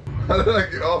 Okay. How did I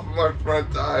get off of my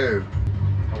front tires?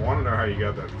 I want to know how you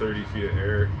got that 30 feet of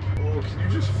air. Oh, can you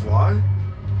just fly?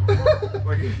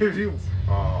 Like if you...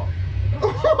 Oh. Oh,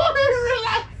 I didn't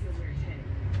realize. Where it's heading.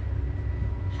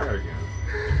 Try again.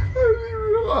 I didn't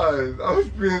realize. I was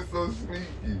being so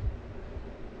sneaky.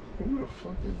 Who the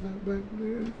fuck is that back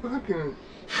there? Fucking.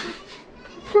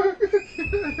 What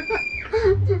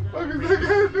the fuck is that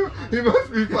guy doing? He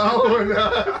must be following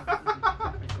us.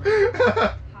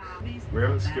 We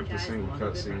haven't skipped a single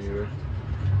cutscene either.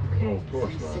 Oh, of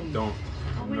course not. Don't.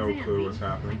 No clue what's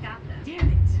happening. I got that. Damn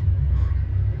it!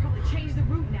 They probably changed the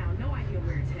route now. No idea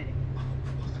where it's heading.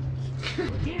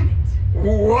 Damn it!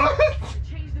 What?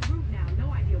 Changed the route now.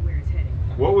 No idea where it's heading.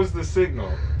 What was the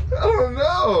signal? I don't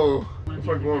know. One If of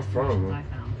I the go in front of destinations I him,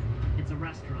 found. It's a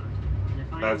restaurant. And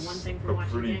if I know That's one thing from a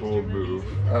watching pretty gangster bold movies,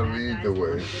 move. bad I'll lead guys the do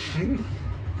way. good things.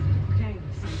 Okay,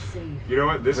 stay safe. You know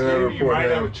what? This Then I game, you report might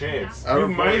him. have a chance. I You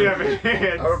report might him. have a I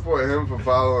chance. report him for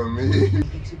following me.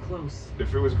 Get too close.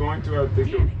 If it was going to, I'd think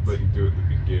it would let you do it at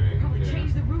the beginning. Probably Yeah.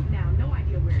 changed the route now. No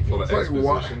idea where it's Well, heading. the It's like,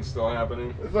 why- exposition's still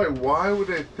happening. It's like, why would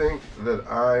they think that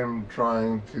I'm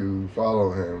trying to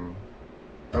follow him?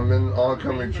 I'm in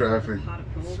oncoming traffic,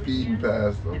 speeding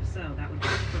past them. If so, that would be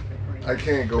perfect for you. I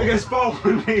can't go. The guy's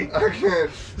following me. I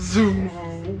can't. Zoom.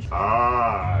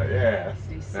 Ah, yeah.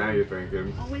 Stay safe. Now you're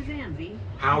thinking. Always am, V.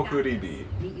 How You got could he this. be?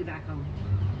 Meet you back home.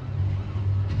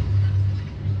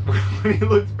 When he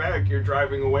looks back, you're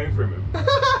driving away from him.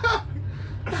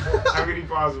 How could he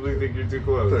possibly think you're too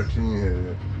close? 13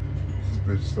 here.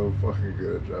 This bitch so fucking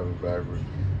good at driving backwards.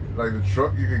 Like the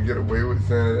truck, you could get away with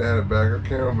saying it had a backup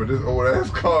camera, but this old ass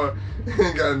car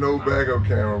ain't got no backup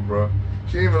camera, bro.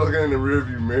 She ain't even looking in the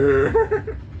rearview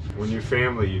mirror. When you're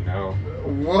family, you know.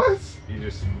 What? You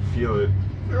just feel it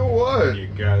Feel what? in your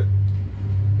gut.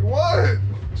 What?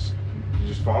 You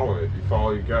just follow it. You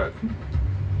follow your gut. You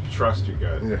trust your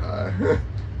gut. Yeah.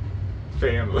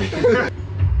 Family.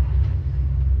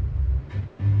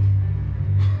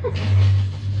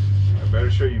 I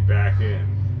better show you back in.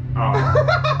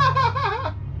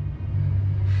 Oh.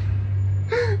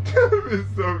 That is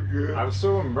so good. I'm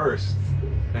so immersed,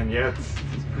 and yet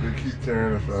They keep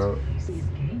tearing us out. See, it's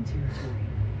gang territory.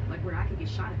 Like where I could get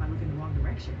shot if I look in the wrong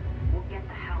direction. We'll get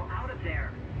the hell out of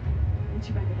there. Meet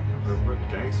you back at the house. they're what,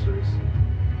 gangsters.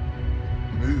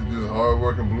 These are just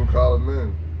hard-working blue-collar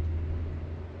men.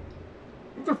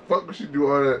 What the fuck would she do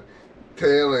all that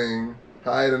tailing,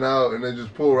 hiding out, and then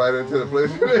just pull right into the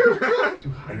place?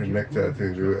 And her neck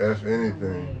tattoo, dude. F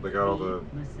anything. They got all the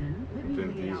Listen,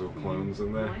 Vin Diesel clones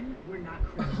in there. One, we're not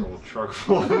There's a criminals. little truck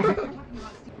full of them.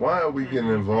 Why are we getting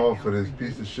involved for this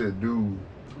piece of shit dude?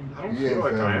 I don't He feel ain't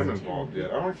like I am family. involved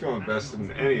yet. I don't feel invested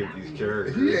in any of these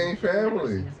characters. He ain't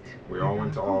family. We all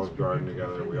went to Olive Garden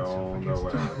together. We all know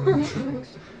what happened.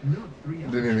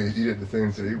 Didn't even eat at the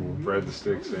same table. Bread the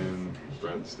sticks in,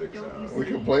 bread the sticks out. We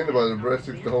complained about the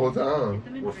breadsticks the whole time.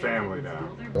 We're family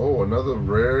now. Oh, another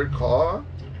rare car?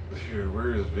 Dude,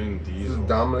 where is Vin This is Diesel?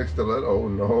 Dominic Stiletto. Oh,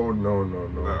 no.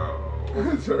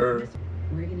 No. It's her.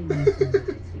 We're gonna need some lights.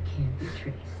 We can't be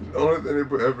traced. The only thing they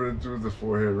put effort into is the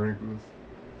forehead wrinkles.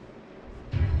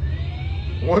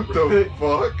 What the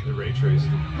fuck? The ray tracing.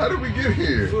 How did we get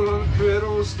here? Foot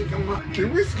pedal, stick 'em up.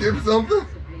 Did we skip something?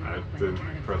 I didn't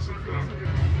press it.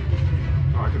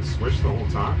 Oh, I can switch the whole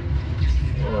time?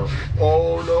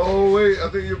 Oh no, wait. I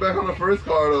think you're back on the first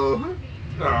car though.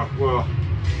 Oh, well,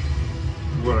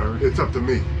 whatever. It's up to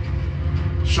me.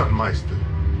 Shuntmeister.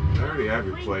 I already have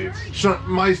your plates.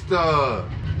 Shuntmeister!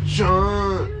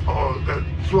 Shunt! Oh, that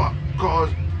swap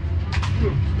cars.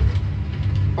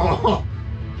 Oh,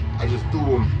 I just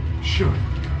threw him. Shunt.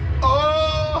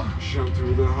 Oh! Shunt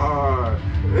through the heart.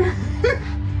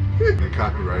 The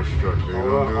copyright struck, dude.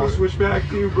 Don't do I'll it. switch back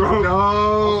to you, bro.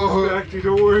 I'll switch No! back to you,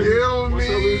 don't worry. Kill Once I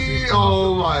lose me! these-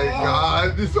 Oh my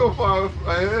god, this is so far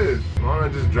ahead. Why don't I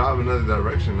just drive another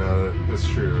direction now? That's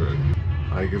true.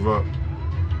 I give up.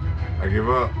 I give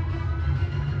up.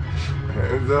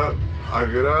 Hands up. I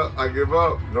get up. I give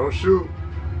up. Don't shoot.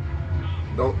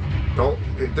 Don't.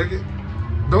 Take it.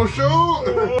 Don't shoot!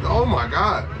 Oh my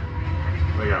god.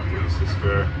 They got police to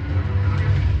spare.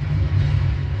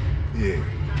 Yeah.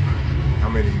 How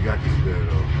many you got to spare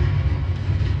though?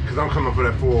 Cause I'm coming for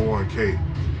that 401k.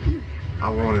 I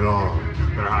want it all.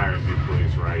 They're hiring new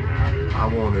police right now, dude. I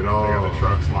want it They all. got the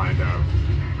trucks lined up.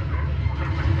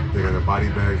 They got the body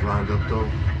bags lined up though.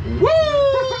 Woo!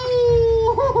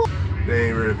 They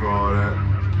ain't ready for all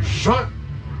that. Shut!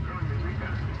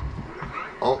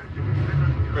 Oh.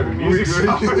 Wait, the music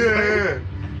stopped. Yeah.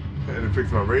 I had to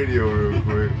fix my radio real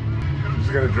quick. I'm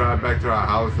just gonna drive back to our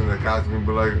house and the cops gonna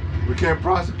be like, we can't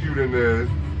prosecute in there.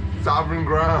 It's sovereign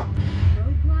ground.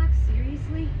 Roadblock?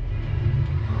 Seriously?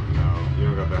 No, you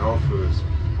don't got the health for this.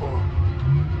 Oh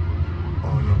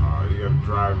no. Oh, you gotta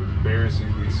drive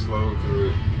embarrassingly slow through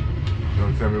it.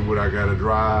 Don't tell me what I gotta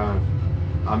drive.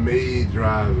 I made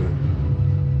driving.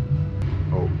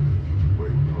 Oh,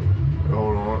 wait,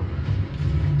 hold on.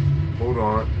 Hold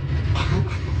on.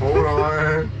 Hold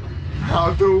on.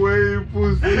 Out the way,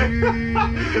 pussy.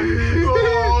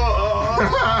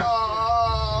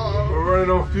 We're running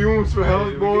on fumes for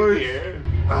health, boys.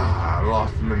 I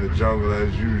lost them in the jungle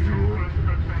as usual.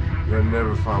 They'll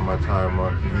never find my tire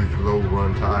mark for these low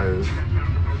run tires.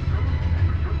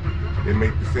 They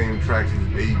make the same tracks as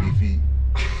baby feet.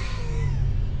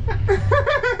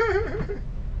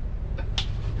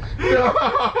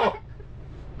 No!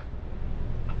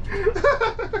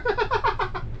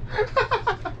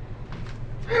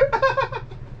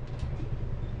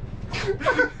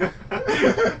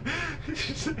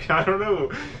 I don't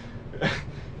know.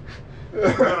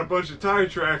 Got a bunch of tire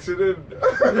tracks and then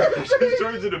she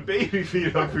turns into baby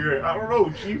feet up here. I don't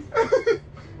know, Chief.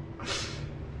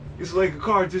 It's like a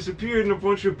car disappeared and a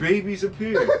bunch of babies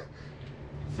appeared.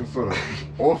 Some sort of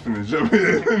orphanage up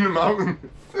here in the mountains.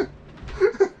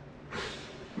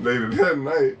 Later that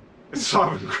night. It's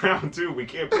soft ground too. We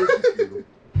can't persecute them.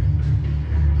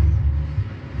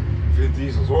 Vin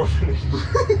Diesel's Orphanage.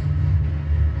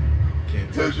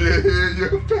 Can't touch it. Yeah,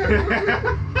 your family.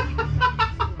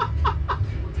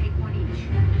 We'll take one each.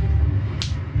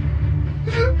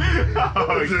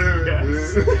 Oh,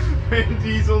 yes. Vin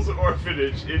Diesel's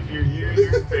Orphanage, if you're you and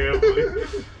your family.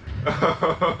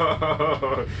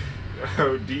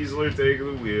 Oh, Dieseler taking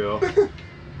the wheel. I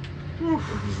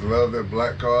just love that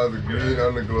black car, the green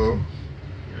underglow.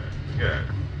 Yeah.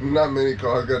 Not many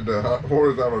cars got the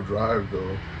horizontal drive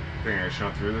though. Think I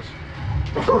shunt through this?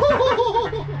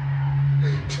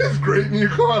 Just grating your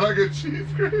car like a cheese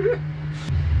grater.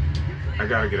 I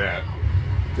gotta get out.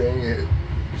 Dang it.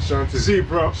 Shunted. See,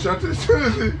 bro. Shunted as soon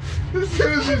as you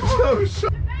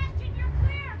jump.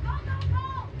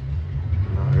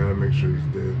 No, I gotta make make sure he's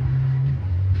dead.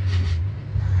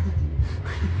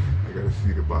 I gotta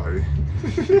see the body.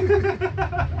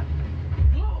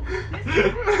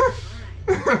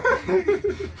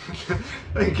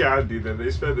 Thank God, dude, that they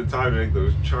spent the time to make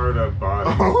those charred up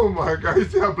bodies. Oh my God, you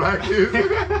see how black he is? He's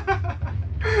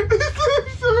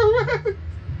silhouette.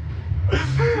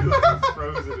 He's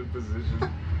frozen in position.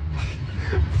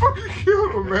 Fucking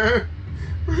killed him, man.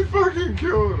 We fucking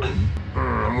killed him.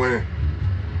 I'm winning.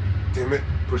 Damn it.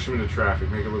 Push him into traffic,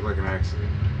 make it look like an accident.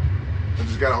 I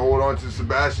just gotta hold on to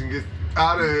Sebastian, get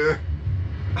out of here.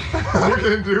 I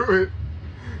can do it.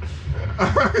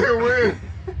 I can win.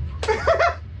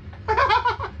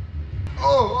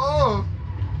 Oh.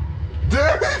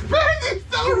 Damn, he's paying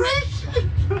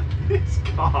acceleration. He's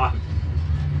gone.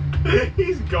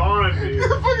 He's gone, dude.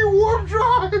 The fucking warp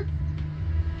drive.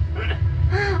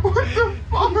 What the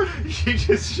fuck? He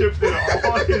just shifted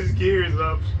all his gears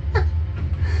up.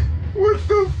 What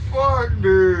the fuck,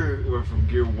 dude? Went from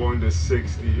gear 1 to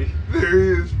 60. There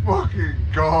he is fucking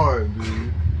gone,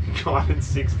 dude. Gone in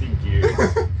 60 gears.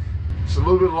 It's a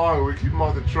little bit longer. We keep him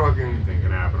off the truck and Anything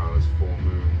can happen on this full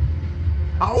moon.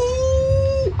 Ow!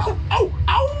 Ow! Ow!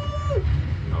 Ow!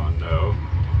 Oh no.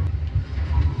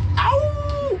 Ow!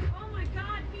 Oh my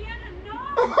God, Vienna, no!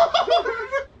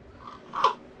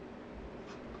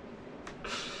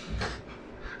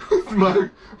 my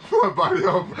body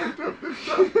all burnt up this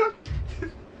time.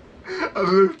 I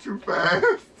lived too fast.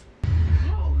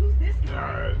 Whoa, who's this guy?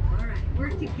 Alright. Alright,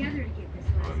 work together to get this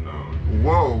right. Unknown.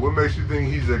 Whoa, what makes you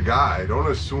think he's a guy? Don't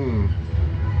assume.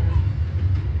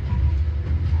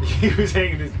 He was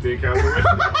hanging his dick out the window.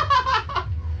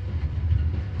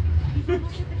 He's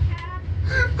almost at the cab.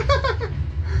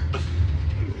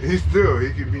 He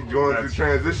could be going through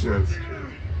transitions. Just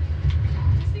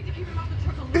need to keep him off the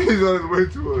truck a little. He's on his way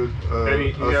to a And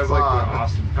he has like the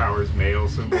Austin Powers male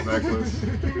symbol necklace.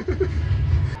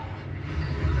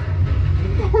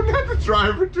 Oh, not the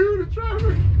driver, too. The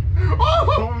driver.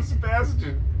 Oh, Oh,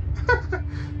 Sebastian.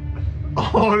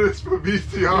 all this for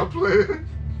VCR players.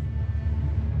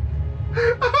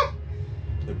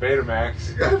 The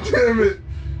Betamax. God damn it.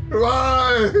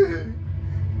 Why?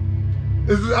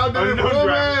 This is out there Unknown for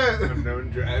driver. man. Unknown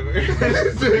driver. Do you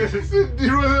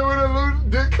know that when a little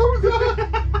dick comes out?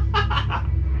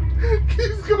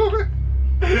 Keeps going.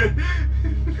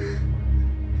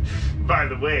 By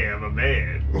the way, I'm a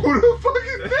man. Who the fuck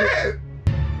is that?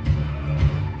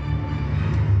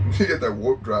 He got that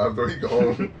warp drive though, he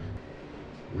gone.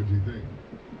 What'd you think?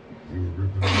 You were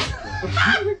ripping off.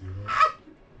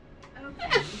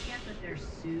 Okay, we get that they're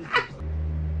super.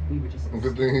 We were just.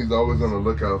 Good thing he's always on the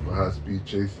lookout for high-speed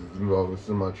chases involving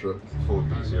semi-trucks. Full of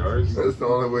VCRs. That's the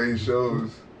only way he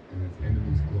shows. And his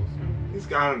enemies closer. He's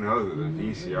gotta know that the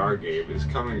VCR game is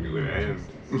coming to an end.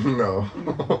 No.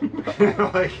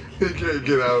 Like, He can't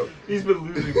get out. he's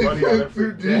been losing money on it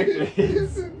for Too deep.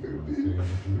 decades. Too deep.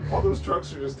 All those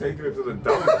trucks are just taking it to the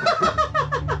dump.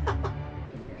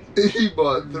 He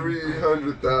bought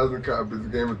 300,000 copies of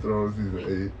Game of Thrones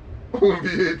Season 8 on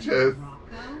VHS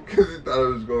because he thought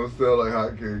it was going to sell like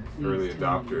hotcakes. Early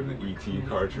adopter of the ET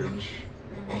cartridge.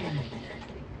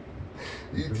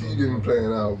 E.T. didn't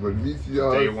pan out, but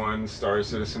VCR. Day one, Star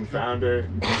Citizen founder.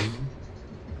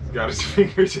 He's got his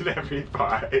fingers in every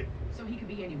pie. So he could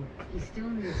be anywhere. He's still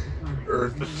in the supply.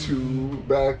 Earth 2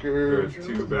 backer. Earth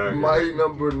 2 backer. Mighty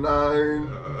number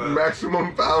 9.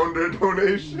 Maximum founder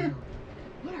donation.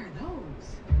 What are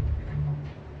those?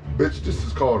 Bitch, this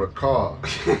is called a car.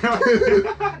 They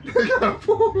got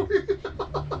 4 wheels.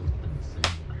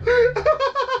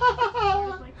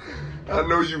 I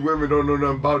know you women don't know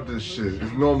nothing about this shit.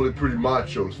 It's normally pretty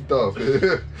macho stuff.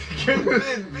 Get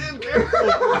in,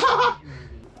 careful.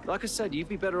 Like I said, you'd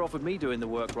be better off with me doing the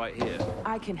work right here.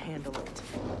 I can handle it.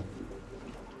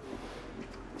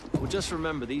 Well, just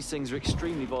remember, these things are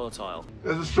extremely volatile.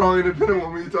 That's a strong independent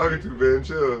woman you're talking to, man.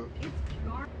 Chill. If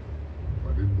I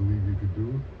didn't believe you could do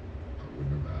it, I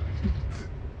wouldn't have asked.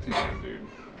 Damn, dude.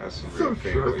 That's some So real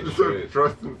family trusting, so shit.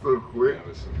 trusting so quick. Yeah,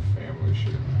 that's some family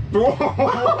shit.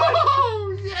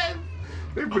 Oh, yes!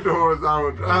 They put the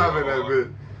horizontal drive in that bit.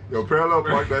 Yo, parallel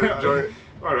park that joint.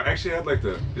 Oh, I actually had like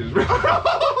the.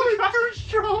 Oh, it's too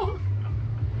strong.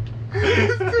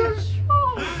 It's too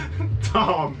strong.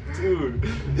 Tom, dude.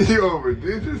 You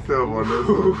overdid yourself on this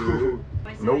one, dude. I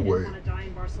said No I didn't way. want to die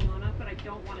in Barcelona, but I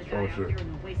don't want to die Oh, out sure. here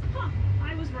in the waste. Huh,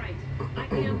 I was right. I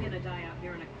am gonna die out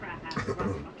here in a crap ass rust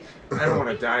bucket. I don't want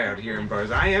to die out here in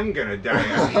bars. I am gonna die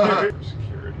out here.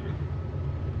 Security.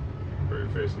 Very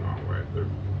facing the wrong way. They're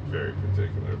very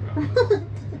particular about that.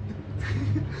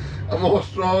 I'm a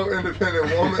strong, independent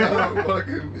woman. I don't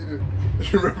fucking need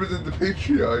it. You represent the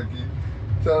patriarchy.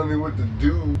 telling me what to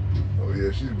do. Oh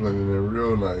yeah, she's blending in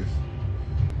real nice.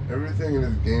 Everything in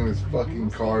this game is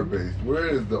fucking car-based. Where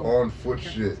is the on-foot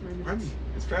shit? What?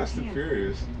 It's Fast and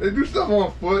Furious. They do stuff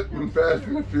on foot in Fast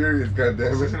and the Furious, goddammit.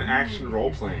 This is an action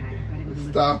role-playing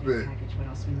game. Stop it.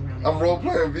 I'm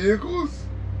role-playing vehicles?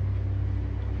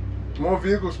 More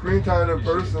vehicle screen time than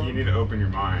person. You need to open your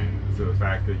mind to the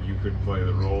fact that you could play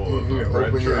the role of a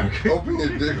bread truck. Open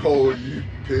your dick hole, you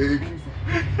pig.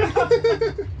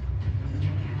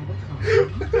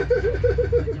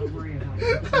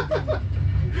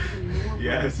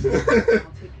 Yes.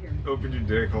 Open your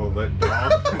dick hole, let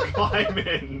Dom climb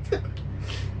in.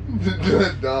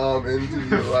 Let Dom into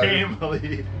your life.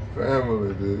 Family.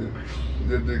 Family, dude.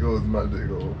 Your dick hole is my dick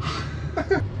hole.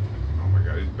 Oh my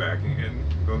god, he's backing in.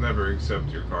 They'll never accept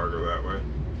your cargo that way.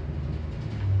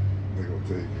 They're gonna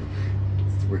take you.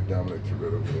 It's the way Dominic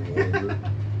Toretto would have wanted it.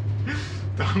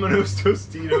 Domino's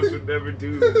Tostitos would never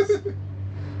do this.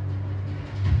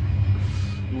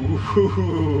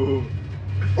 Ooh.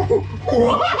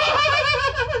 What?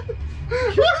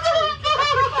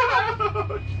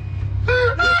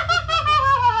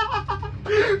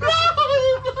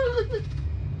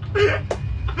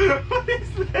 What is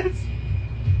this?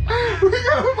 We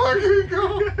gotta fucking go.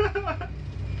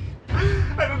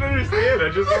 I don't understand. I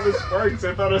just saw the sparks.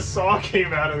 I thought a saw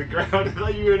came out of the ground. I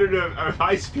thought you entered a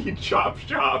high-speed chop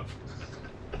shop.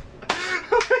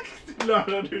 I did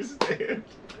not understand.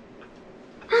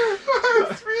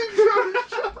 High-speed chop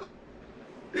shop.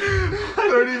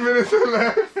 30 minutes and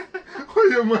less. Or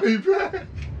your money back.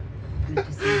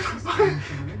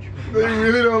 They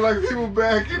really don't like people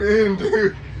backing in,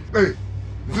 dude. Hey,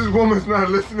 this woman's not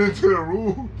listening to the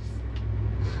rules.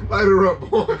 Light her up,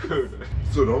 boy.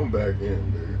 So don't back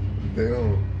in, dude. They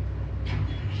don't.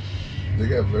 They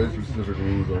got very specific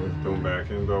rules on it. Don't back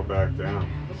in, don't back down.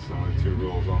 It's only 2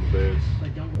 rules on the base. Oh,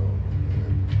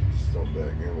 man. Just don't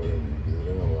back in, whatever you do.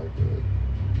 They don't like that.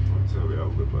 That's how we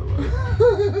all live my life.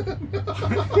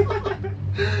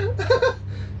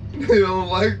 They don't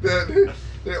like that.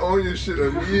 They own your shit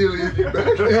immediately if you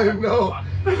back in. No. I'm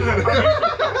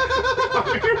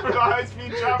here for the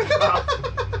high-speed chop shop.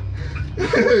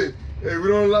 Hey, we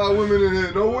don't allow women in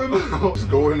here. No women. Just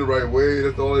go in the right way.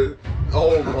 That's all it.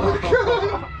 Oh my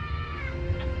god.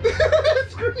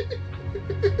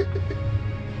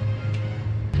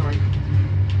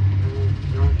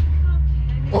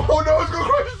 Oh no, it's gonna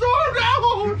crush his arm now!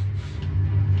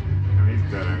 I mean, he's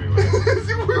dead anyway.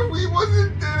 He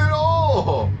wasn't dead at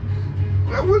all.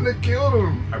 That wouldn't have killed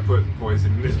him. I put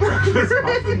poison in his breakfast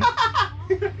muffin.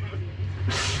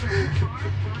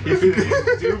 He was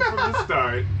doomed from the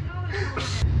start.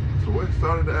 So what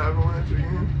started the avalanche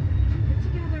again?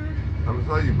 I'm gonna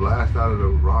tell you, blast out of the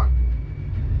rock,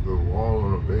 the wall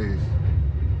on the base.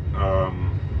 I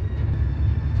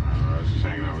was just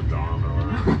hanging out with Dom or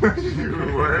whatever. You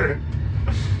were.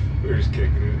 We were just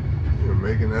kicking it. You're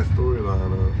making that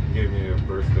storyline up. He gave me a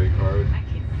birthday card.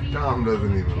 Dom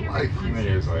doesn't even like you. And then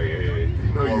he was like, hey,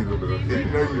 You know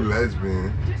you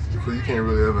lesbian, so you can't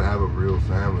really ever have a real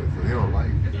family, so he don't like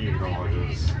you. He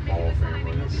acknowledges all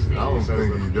families. I don't says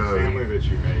think that he the does. family that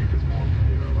you make is more,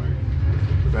 like...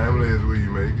 Family is where you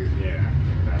make it. Yeah,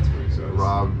 that's what he says.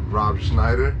 Rob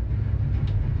Schneider.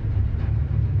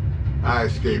 I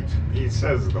escaped. He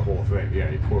says the whole thing.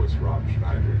 Yeah, he quotes Rob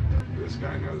Schneider. This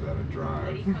guy knows how to drive.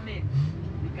 Ladies, come in.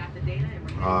 We've got the data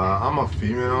and we're I'm a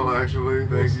female, actually.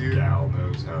 Thank This you. gal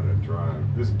knows how to drive.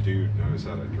 This dude knows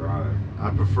how to drive. I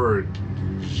prefer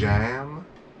jam.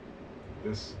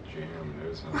 This jam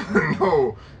knows how to...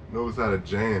 No, knows how to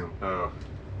jam. Oh.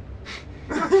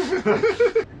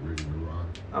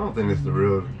 I don't think it's the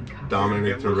real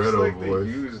Dominic It looks Toretto like they voice.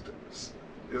 used...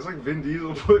 It's like Vin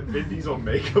Diesel put Vin Diesel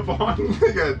makeup on.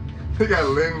 they got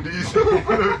Lynn Diesel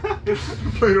to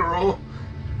play the role.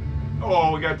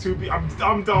 Oh, we got 2 people. I'm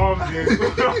Dom, dude.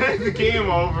 The game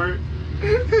over.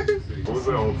 What was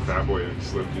the old Fat Boy and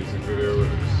Slim music video where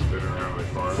they're just spinning around like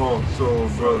cars? Funk Soul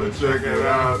Brother, check it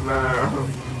out now.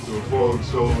 The Funk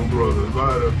Soul Brothers,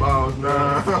 right about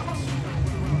now.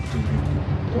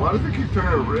 Why does it keep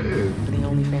turning red? the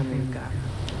only family we've got.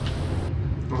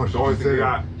 Oh, The only thing we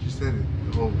got. She said it.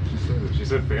 Oh, she said it. She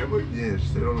said family? Yeah, she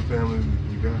said only family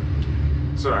you got.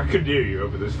 Sorry, I couldn't hear you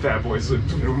over this Fat Boy Slim.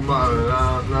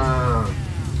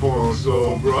 Funk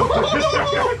Soul Brothers.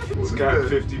 It's got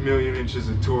 50 million inches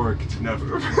of torque to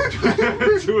never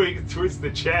towards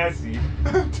the chassis.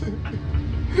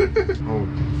 Oh,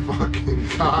 fucking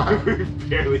God. We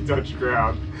barely touched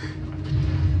ground.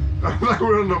 Like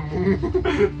we're on the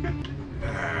moon.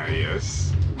 Ah,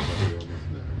 yes.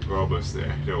 We're almost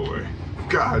there, don't worry.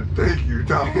 God, thank you,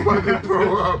 Tom. I'm about to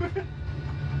throw up.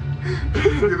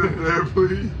 Get us there,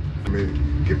 please. I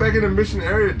mean, get back in the mission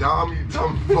area, Dom, you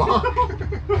dumb fuck.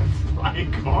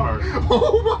 Flying car.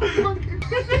 Oh my fucking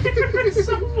God. It's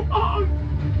so long.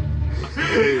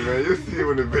 Hey man, you'll see it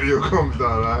when the video comes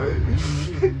out, alright?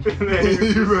 You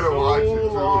better watch it too.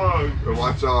 Long. And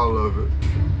watch all of it.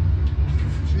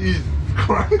 Jesus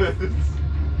Christ.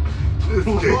 It's a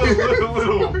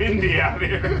little windy out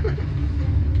here.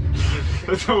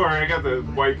 Don't worry, I got the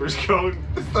wipers going.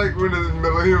 It's like when the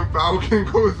Millennium Falcon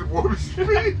goes to warp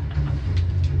speed.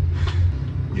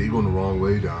 Yeah, you're going the wrong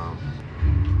way, Dom.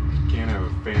 Can't have a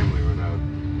family without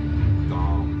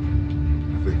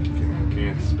Dom. I think you can.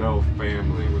 Can't spell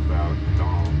family without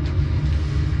Dom.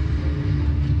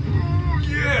 Ooh,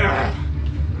 yeah!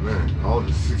 Man, all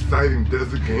this exciting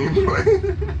desert gameplay.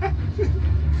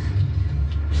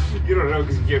 You don't know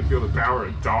because you can't feel the power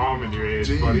of Dom in your head,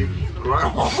 Jeez. buddy.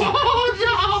 Right.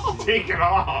 Oh no! Take it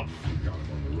off!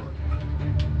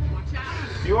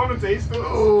 Do you want to taste it?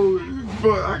 Oh,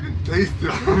 fuck, I can taste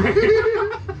it from here.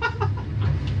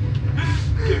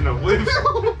 Getting a whiff.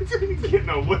 Getting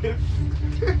a whiff.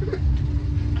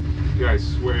 Dude, I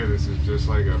swear this is just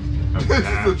like a This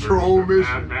bad is a troll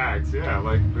version of mission. Mad Max. Yeah,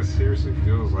 like this seriously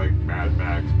feels like Mad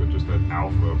Max, but just an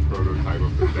alpha prototype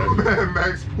of the desert. Mad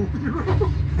Max Poopy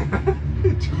Road.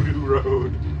 Doo-doo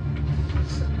road.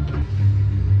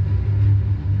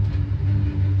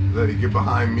 Letty, get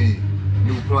behind me.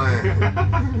 New plan.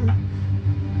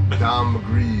 Dom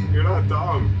agreed. You're not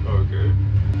Dom. Okay.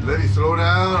 Letty, slow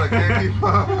down. I can't keep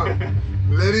up.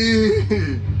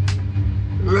 Letty.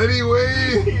 Letty, He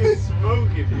wait. is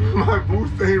smoking, dude. My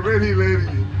boots ain't ready,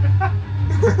 Letty.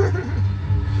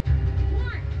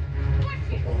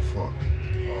 Oh, fuck.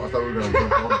 Oh, I thought we were going to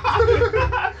jump off.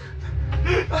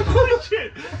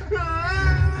 Shit.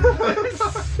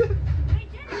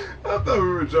 I thought we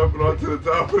were jumping onto the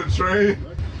top of the train.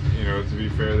 You know, to be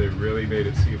fair, they really made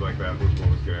it seem like that was what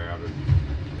was gonna happen.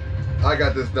 I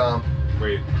got this, Dom.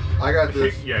 Wait. I got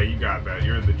this. Yeah, you got that.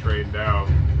 You're in the train now.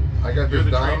 I got You're this,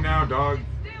 the Dom. train now, dog.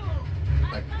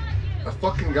 I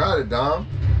fucking got it, Dom.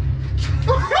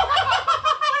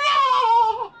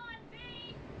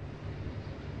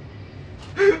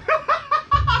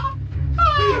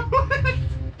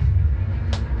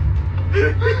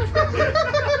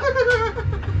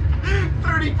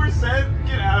 %?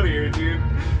 Get out of here, dude.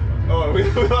 Oh, we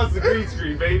lost the green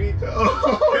screen, baby.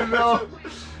 Oh, no.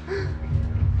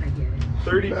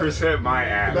 30% my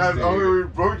ass. That's dude. only we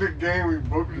broke the game, we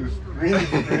broke the screen.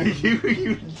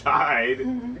 you died,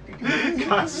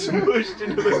 got smushed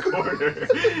into the corner,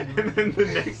 and then the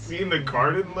next scene the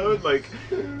car didn't load. Like,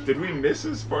 did we miss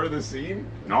this part of the scene?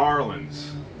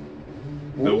 Narlands,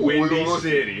 the Ooh, Windy we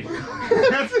City.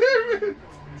 That's it, man.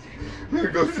 We're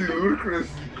gonna go see Ludacris.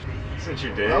 Since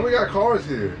you're dead, Now we got cars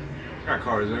here. got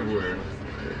cars everywhere.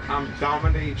 I'm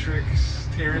Dominatrix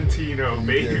Tarantino, You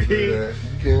baby. can't say that.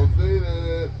 You can't say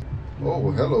that. Oh,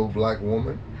 hello, black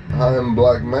woman. I am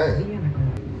black man.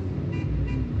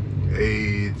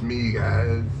 Hey, it's me,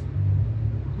 guys.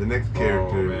 The next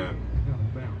character. Oh man,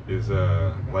 is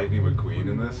Lightning McQueen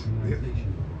in this? Yeah.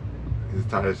 His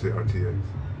tires say RTX.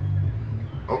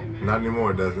 Oh, not anymore,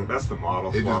 it doesn't. That's the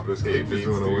model swap this game needs,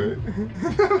 went dude.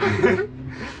 away.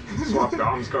 Swap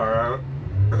Dom's car out.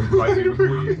 Lightning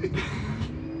McQueen.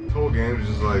 This whole game is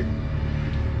just like,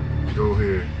 go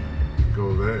here,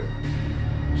 go there,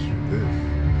 shoot this,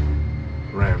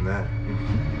 ram that.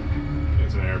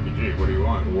 It's an RPG. What do you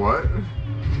want? What?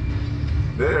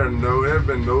 There have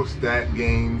been no stat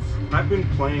gains. I've been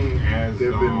playing as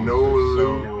There have Dom been no for loot,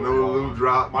 so no long. loot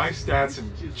drops. My stats have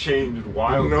changed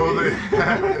wildly. No, they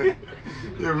haven't.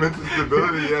 Your mental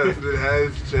stability, yes, it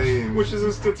has changed. Which is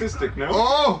a statistic, no?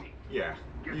 Oh! Yeah,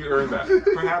 you earned that.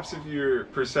 Perhaps if your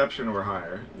perception were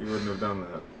higher, you wouldn't have done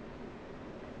that.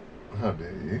 How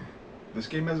dare you? This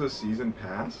game has a season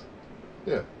pass?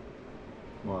 Yeah.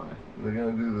 Why? They're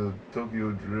gonna do the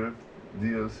Tokyo Drift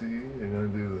DLC. They're gonna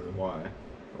do the... Why?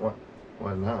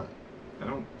 Why not? I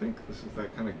don't think this is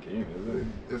that kind of game, is it?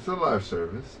 It's a live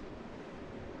service.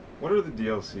 What are the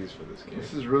DLCs for this game?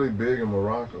 This is really big in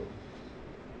Morocco.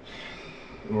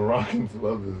 The Moroccans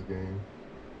love this game.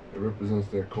 It represents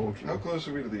their culture. How close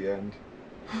are we to the end?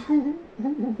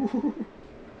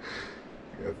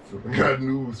 Got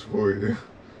news for you.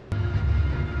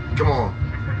 Come on.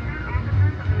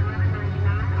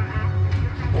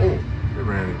 Oh, they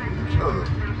ran into each other.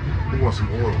 We want some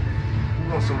oil. We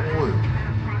want some oil.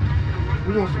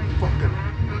 We want some fucking...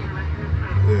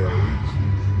 Yeah, we just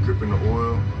dripping the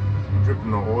oil.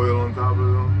 Dripping the oil on top of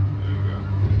them. There you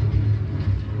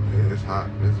go. Yeah, it's hot.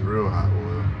 It's real hot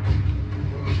oil.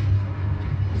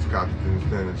 This cop didn't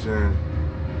stand a chance.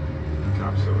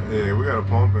 Top soda. Yeah, we got a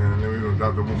pump in and then we gonna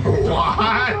drop the what?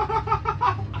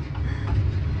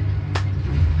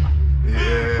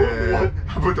 Yeah.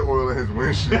 I put the oil in his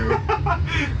windshield.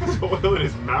 There's oil in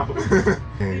his mouth.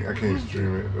 I can't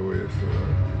stream it the way it's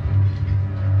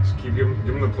Just keep give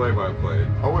him the play-by-play.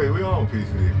 Oh wait, we on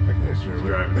PC. I can't stream it.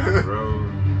 Driving down the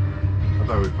road. I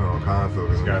thought we was playing on console.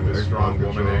 He's got this strong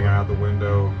woman hanging out the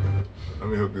window. Let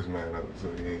me hook this man up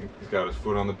so he ain't. He's got his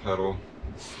foot on the pedal.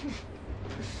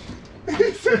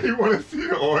 He said he want to see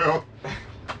the oil.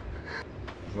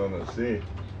 There's nothing to see.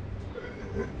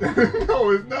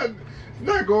 No, it's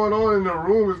not going on in the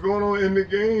room. It's going on in the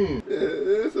game. Yeah,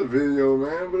 it's a video,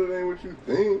 man, but it ain't what you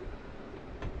think.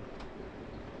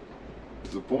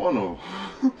 It's a porno.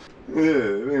 Yeah,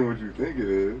 it ain't what you think it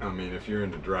is. I mean, if you're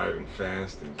into driving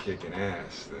fast and kicking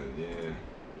ass, then yeah,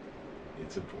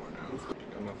 it's a porno.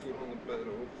 Got my feet on the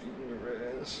pedal, feeding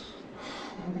your ass.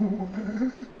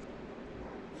 What?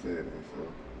 Say it ain't so.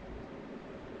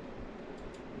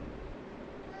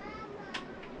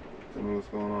 Tell me what's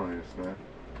going on here, Smack.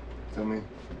 Tell me.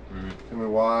 Tell me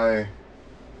why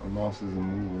my mouse isn't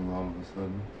moving all of a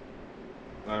sudden.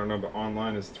 I don't know, but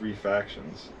online is 3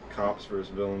 factions. Cops versus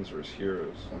villains versus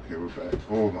heroes. Okay, we're back.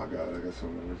 Oh my god, I got so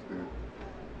nervous, dude.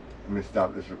 Let me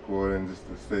stop this recording just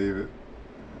to save it.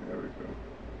 There we go.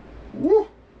 Woo!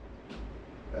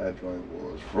 That joint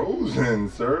was frozen,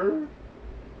 sir.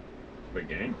 The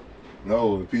game?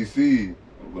 No, the PC.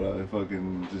 But I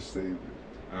fucking just saved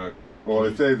it. Well,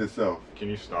 it saved itself. Can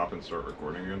you stop and start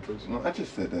recording again, please? No, I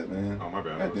just said that, man. Oh, my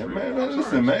bad. God damn, man,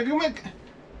 listen, man. Come on.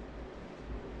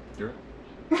 You're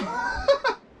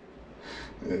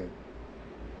Yeah.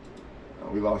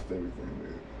 No, we lost everything,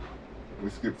 dude. We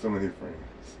skipped so many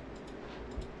frames.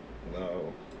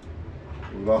 No.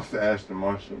 We lost the Ashton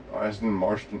Marston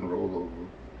rollover.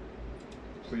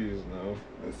 Please, no.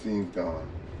 That scene's gone.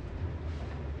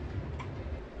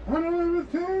 I know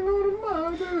everything on the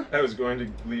mind. I was going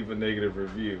to leave a negative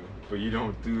review, but you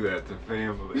don't do that to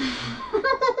family.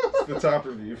 It's the top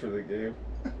review for the game.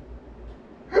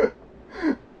 I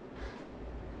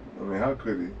mean, how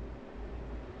could he?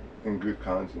 In good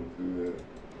conscience do that.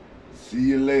 See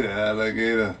you later,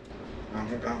 alligator.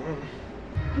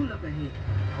 Pull up ahead.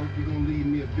 Hope you're gonna leave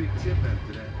me a big tip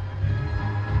after that.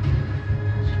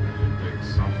 Big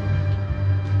something.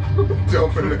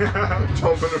 Jump in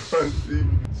the front seat.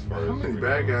 How many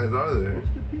bad guys are there?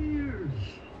 Mr. Pierce,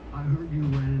 I heard you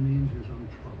ran into some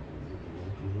trouble with the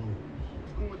local laws.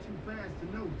 Going too fast to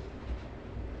notice.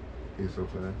 He's so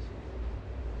fast.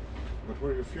 But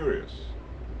were you furious?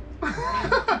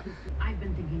 I've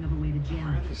been thinking of a way to jam.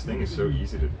 Why are these things so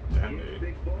easy to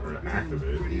detonate or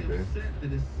activate? Pretty upset that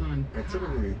his son. It's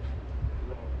really.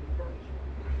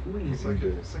 Wait, It's like if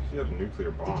you had a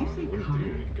nuclear bomb, say it wouldn't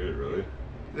do any good, really.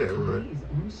 Yeah, Kai right. is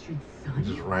Ormstreet's son? You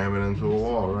just ram it into a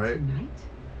wall, right? Tonight?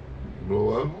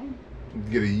 Blow up.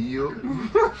 Get a yield.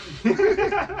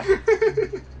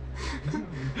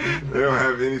 They don't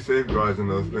have any safeguards in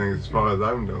those things, as far as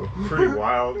I know. Pretty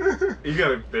wild.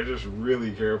 They're just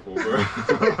really careful, bro.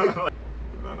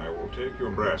 Then I will take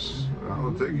your breasts. I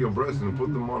will take your breasts and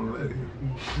put them on Letty.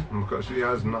 Because she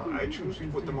has not. I choose to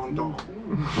put them on Dom.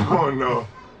 Oh no.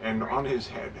 And on his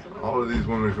head. All of these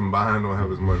women combined don't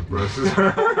have as much breasts as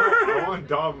I want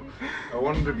Dom. I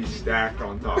want him to be stacked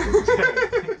on top of his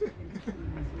head.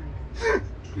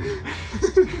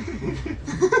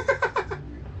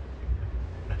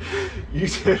 You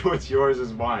said what's yours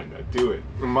is mine. Now do it.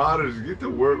 Modders, get to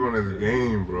work on this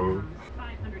game, bro.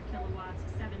 500 kilowatts,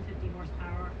 750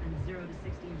 horsepower, and 0 to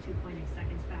 60 in 2.8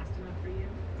 seconds fast enough for you?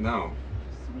 No.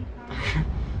 Sweetheart.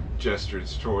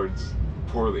 Gestures towards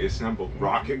poorly assembled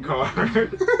rocket car. What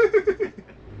did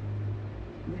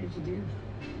you do?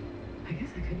 I guess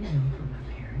I couldn't know from my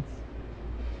parents.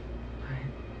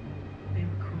 But they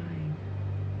were crying.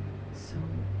 So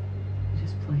we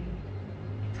just played.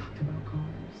 Talked about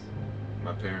cars.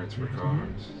 My parents were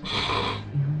cars.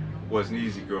 Wasn't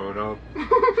easy growing up.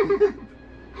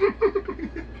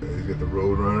 He's got the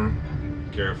Roadrunner.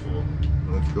 Careful.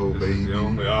 Let's go, This is baby. the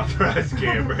only authorized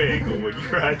camera angle when you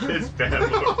ride this bad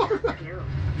boy.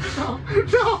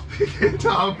 No,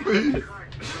 Tom, please.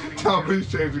 Tom, please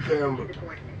change the camera.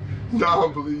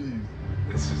 Tom, please.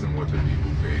 This isn't what the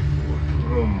people paid for.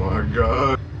 Oh my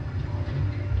God.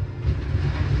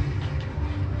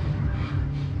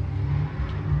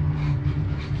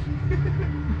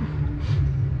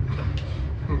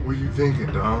 What you thinking,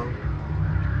 Dom?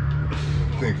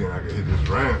 Thinking I could hit this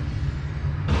ramp.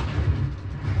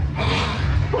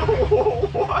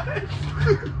 What?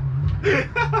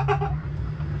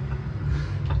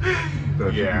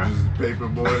 Yeah. Just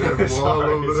paperboard that Sorry, wall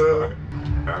over there.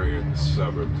 Out here in the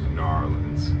suburbs of New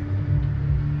Orleans.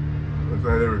 Looks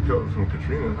like they recovered from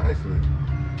Katrina nicely.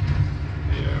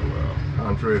 Yeah, well.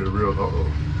 Contrary to real,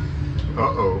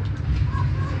 uh-oh.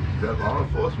 Is that law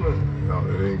enforcement? No,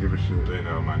 they didn't give a shit. They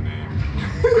know my name.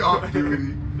 Off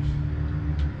duty.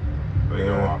 They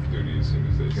go off duty as soon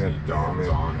as they see Dom's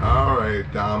on.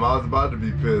 Alright, Dom, I was about to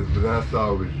be pissed, but then I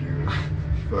saw it was you.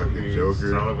 Fucking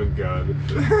Joker. Son of a gun.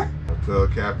 I'll tell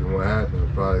Captain what happened.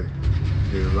 I'll probably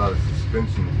get a lot of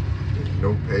suspension and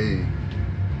no pay.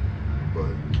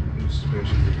 But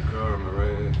suspension for the car, am I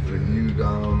right? for you,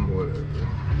 Dom, whatever.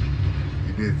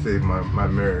 You did save my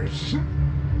marriage.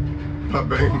 My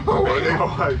banging my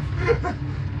wife.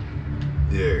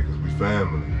 Yeah, because we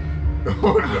family.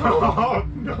 Oh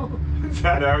no. No. Is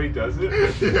that how he does it?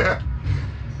 Yeah.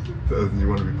 Doesn't you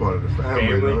want to be part of the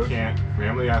family?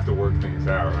 Family have to work things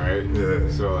out, right? Yeah.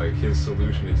 So like his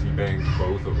solution is he bangs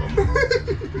both of them.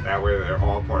 That way they're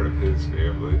all part of his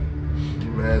family.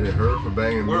 You mad at her for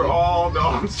banging me? We're all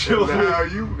Dom's children. And now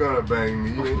you gonna bang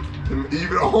me.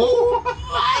 Even oh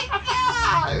my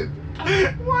god!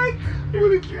 What? What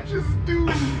did you just do?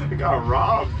 I got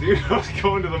robbed, dude. I was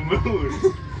going to the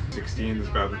moon. 16 is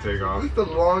about to take off. This is the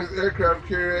longest aircraft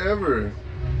carrier ever.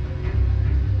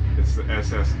 It's the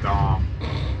SS Dom.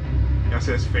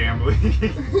 SS Family.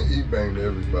 He banged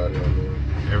everybody on there.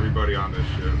 Everybody on this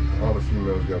ship. All the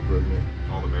females got pregnant.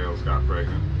 All the males got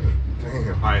pregnant.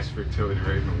 Damn. Highest fertility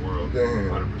rate in the world. Damn.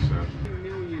 100%.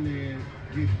 Millionaires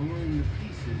get blown to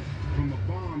pieces from a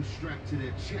bomb strapped to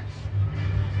their chest.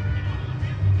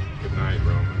 Good night,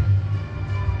 Roman.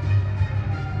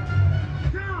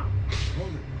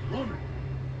 Roman.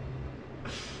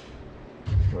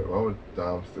 Wait, why would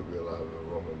Dom still be alive in a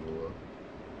Roman blew up?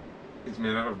 He's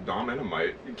made out of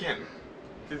Dominimite. You can't.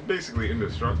 It's basically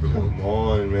indestructible. Come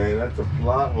on, man. That's a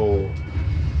plot hole.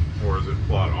 Or is it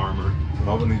plot armor?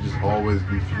 Why wouldn't he just always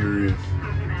be furious?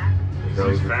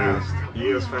 He's fast. He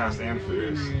is fast and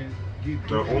furious.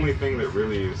 The only thing that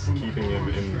really is keeping him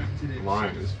in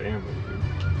line is family, dude.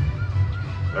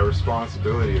 That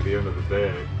responsibility at the end of the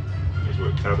day is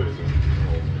what tethers him.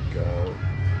 Oh my god.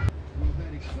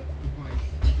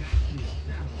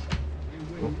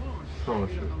 Oh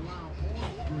shit.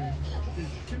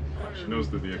 She knows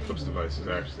that the Eclipse device is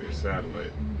actually a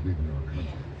satellite.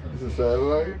 Is it a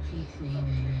satellite?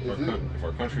 If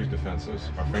our country's defenseless,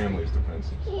 our family's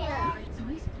defenseless. Yeah. So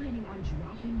he's planning on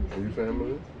dropping this. Are you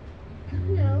family?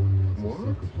 No.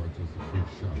 What?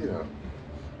 Yeah.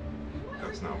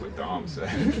 That's not what Dom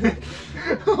said.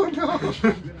 Oh no.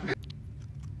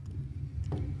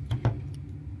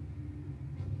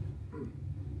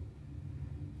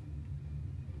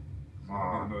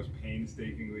 The most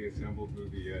painstakingly assembled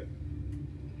movie yet.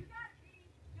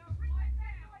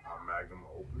 Magnum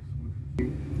opus.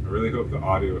 I really hope the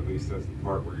audio at least has the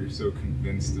part where you're so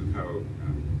convinced of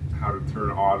how to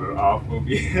turn on and off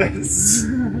OBS.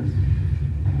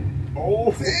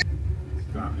 Oh!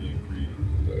 Stop being greedy.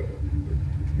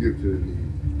 Give to the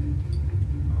knees.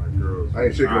 I like girls. I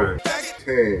ain't shaking no eyes.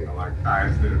 10. I like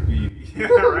eyes that are beady. Yeah,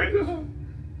 right?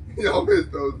 He always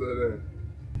throws that in.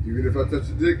 Even if I touch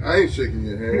your dick, I ain't shaking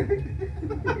your hand.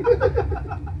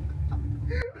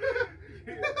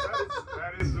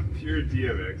 That is a pure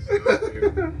DMX.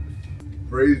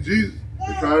 Praise Jesus.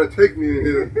 They're trying to take me in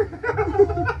here.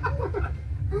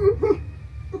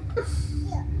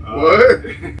 What?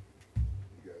 You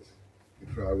guys can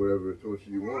try whatever torture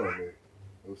you want on me.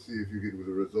 We'll see if you get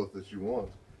the result that you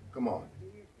want. Come on.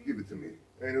 Give it to me.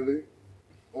 Anally,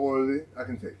 orally, I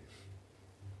can take it.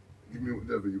 Give me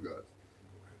whatever you got.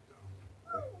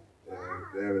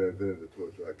 They haven't invented the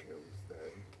torture I can't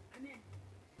understand.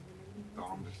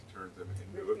 Dom just turns him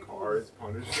into a car as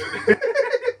punishment.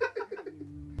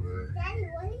 Daddy,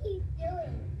 what are you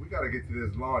doing? We gotta get to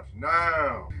this launch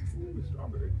now. Ooh,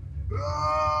 strawberry.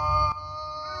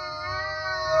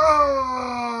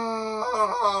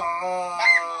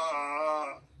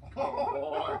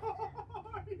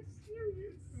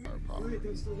 Wait,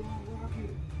 that's the wrong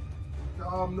rocket.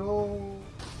 Dom, no.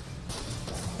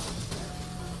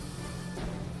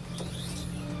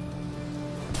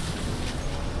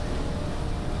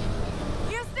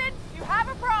 Houston, you have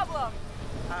a problem.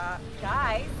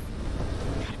 Guys.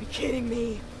 You gotta be kidding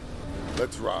me.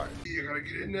 Let's ride. I gotta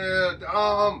get in there,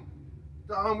 Dom.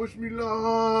 Dom, wish me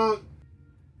luck.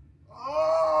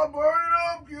 Oh, burn it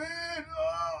up, kid.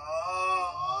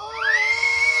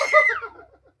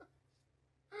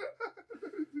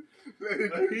 Let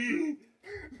it be.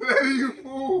 Let it, you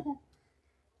fool.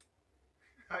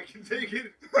 I can take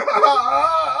it.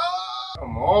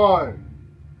 Come on.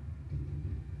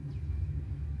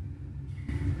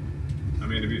 I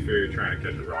mean, to be fair, you're trying to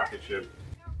catch a rocket ship.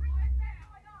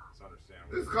 It's understandable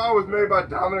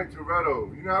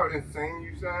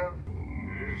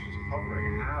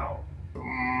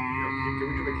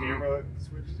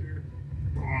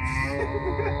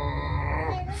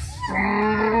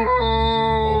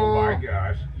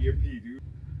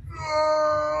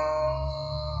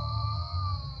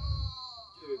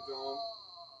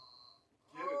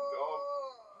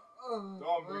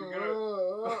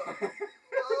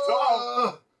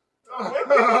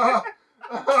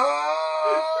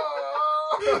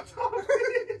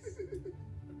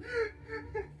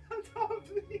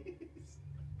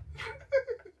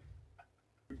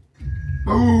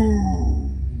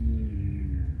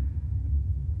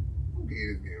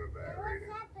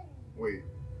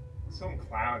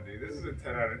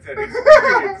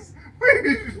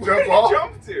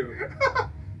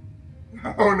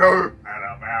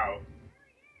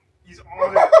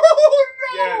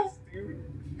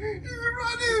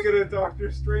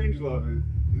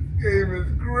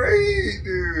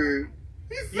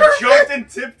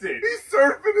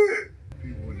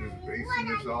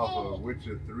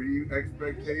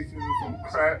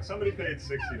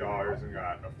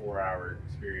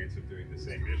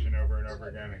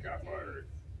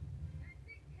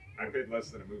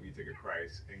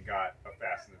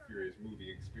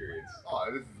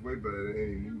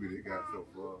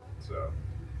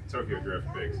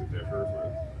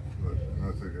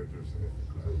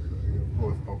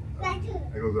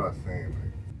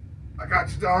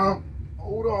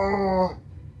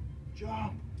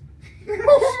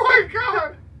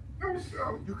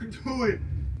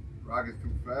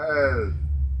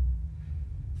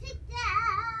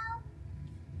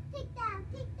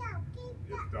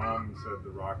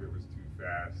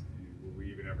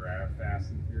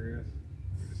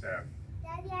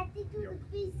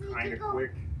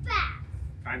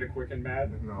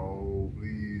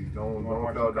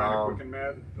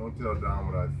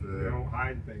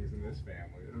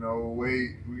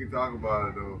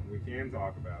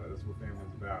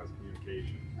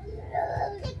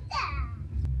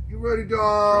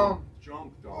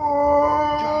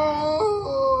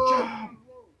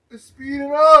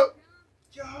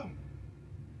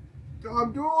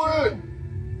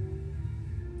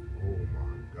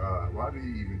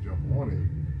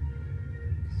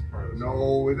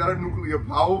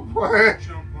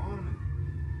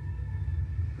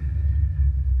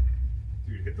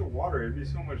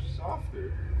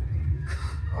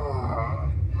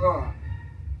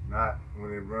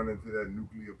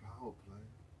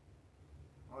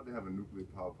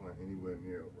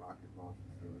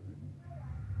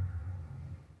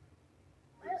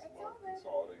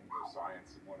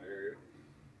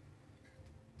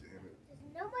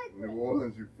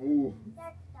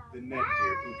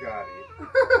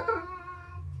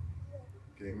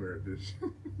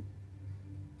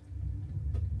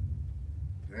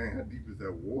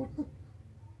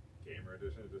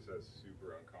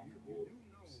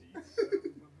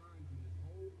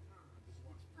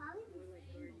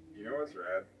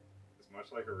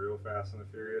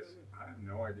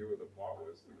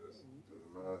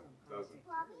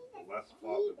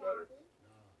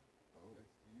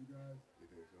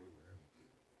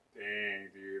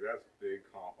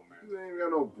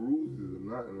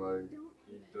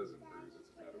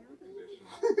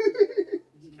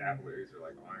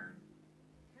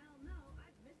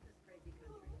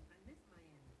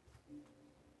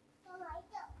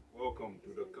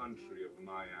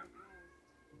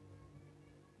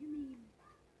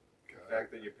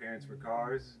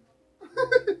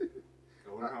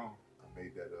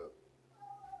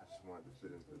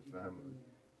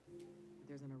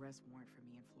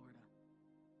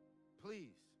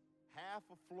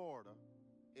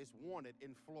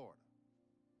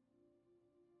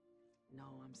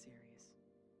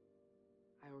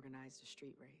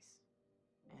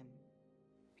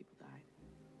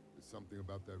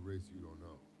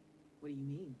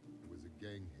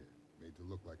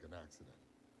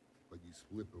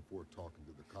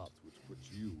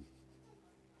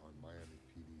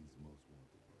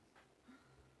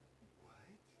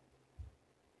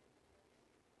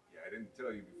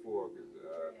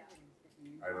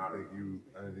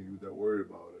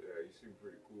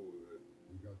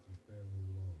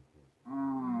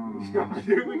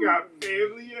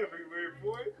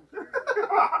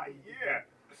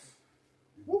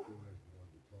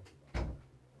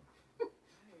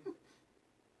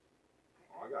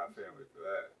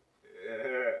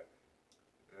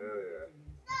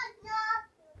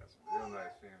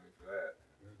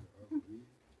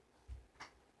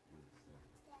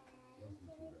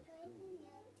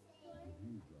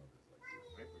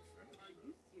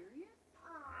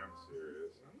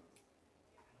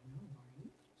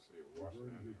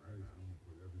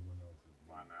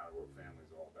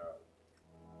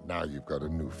Now you've got a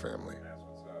new family. That's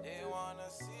what's up.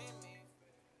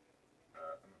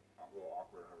 I'm a little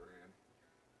awkward over here.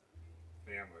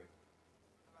 Family.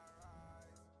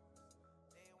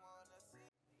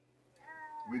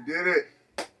 We did it.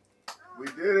 We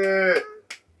did it.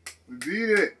 We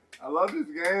beat it. I love this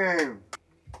game.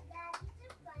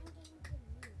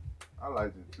 I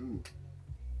liked it too.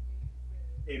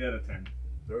 8 out of 10.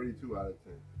 32 out of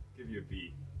 10. Give you a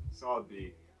B. Solid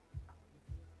B.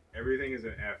 Everything is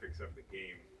an F except the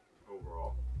game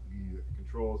overall. Yeah.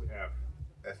 Controls F.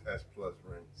 SS plus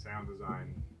rank. Sound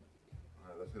design.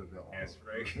 Alright, let's hit that S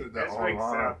rank. Hit that S rank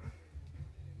sound.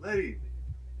 Lady.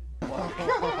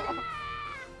 Oh,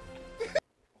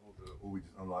 we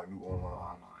just unlocked new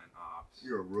online ops.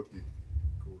 You're a rookie.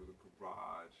 Go to the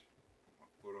garage. Put my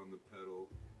foot on the pedal.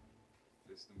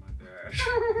 Fist in my dash.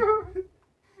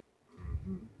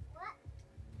 Mm-hmm. What?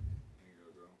 There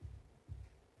you go.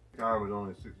 Time was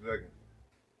only 6 seconds.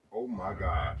 Oh my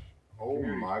gosh. Oh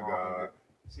my god.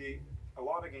 See, a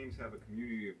lot of games have a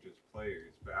community of just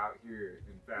players, but out here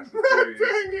in Fast and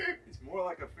Furious, it's more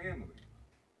like a family.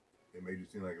 It made you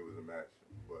seem like it was a match,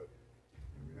 but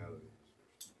in reality.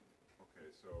 Okay,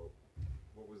 so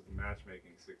what was the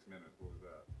matchmaking 6 minutes? What was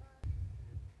that?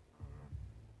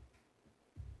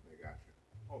 They got you.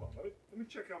 Hold on, let me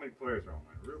check how many players are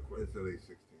online real quick. It's at least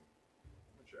 16.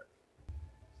 Let me check.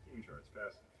 Steam charts,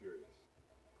 Fast and Furious.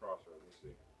 Crossroads, let's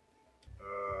see.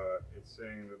 It's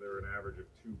saying that there were an average of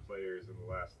 2 players in the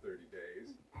last 30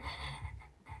 days.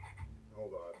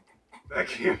 Hold on. That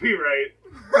can't be right.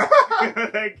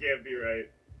 That can't be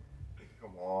right.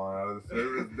 Come on, out of the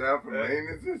service down for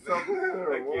maintenance or something? Or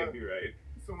That can't be right.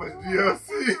 So much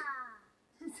DLC.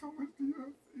 So much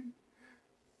DLC.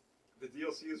 The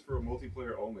DLC is for a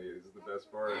multiplayer only. This is the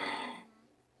best part.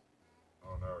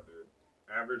 Oh no, dude.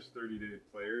 Average 30-day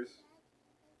players.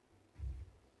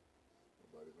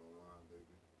 Nobody's online,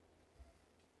 baby.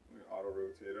 Let me auto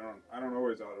rotate. I don't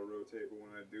always auto rotate, but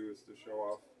when I do, it's to show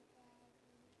off.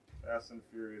 Fast and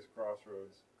Furious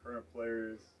Crossroads. Current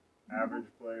players,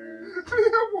 average players,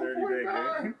 30-day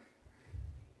game.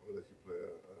 We'll let you play a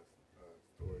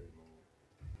story mode.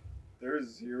 There's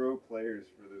 0 players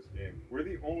for this game. We're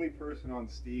the only person on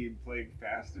Steam playing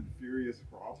Fast and Furious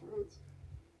Crossroads.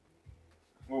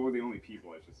 Well, we're the only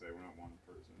people, I should say. We're not one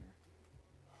person here.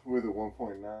 We're the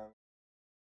 1.9.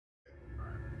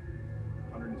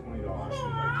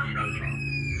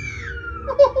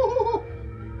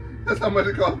 $120. That's how much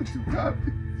it costs to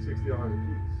copy. $60 a piece.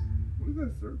 What is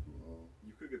that circle?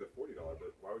 You could get the $40,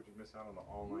 but why would you miss out on the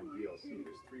online DLC?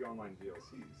 There's 3 online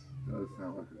DLCs. Does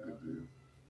sound like a good deal.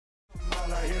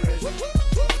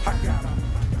 I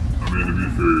mean, to be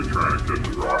fair, you're trying to catch a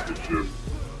rocket ship.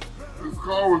 This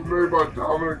car was made by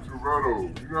Dominic Toretto.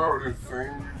 You know how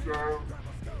insane you sound?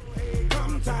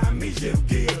 Come time me shift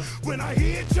gear. When I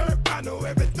hear chirp, I know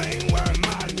everything where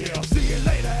mine is. See you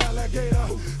later, alligator.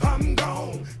 I'm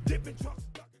gone. Dipping truck.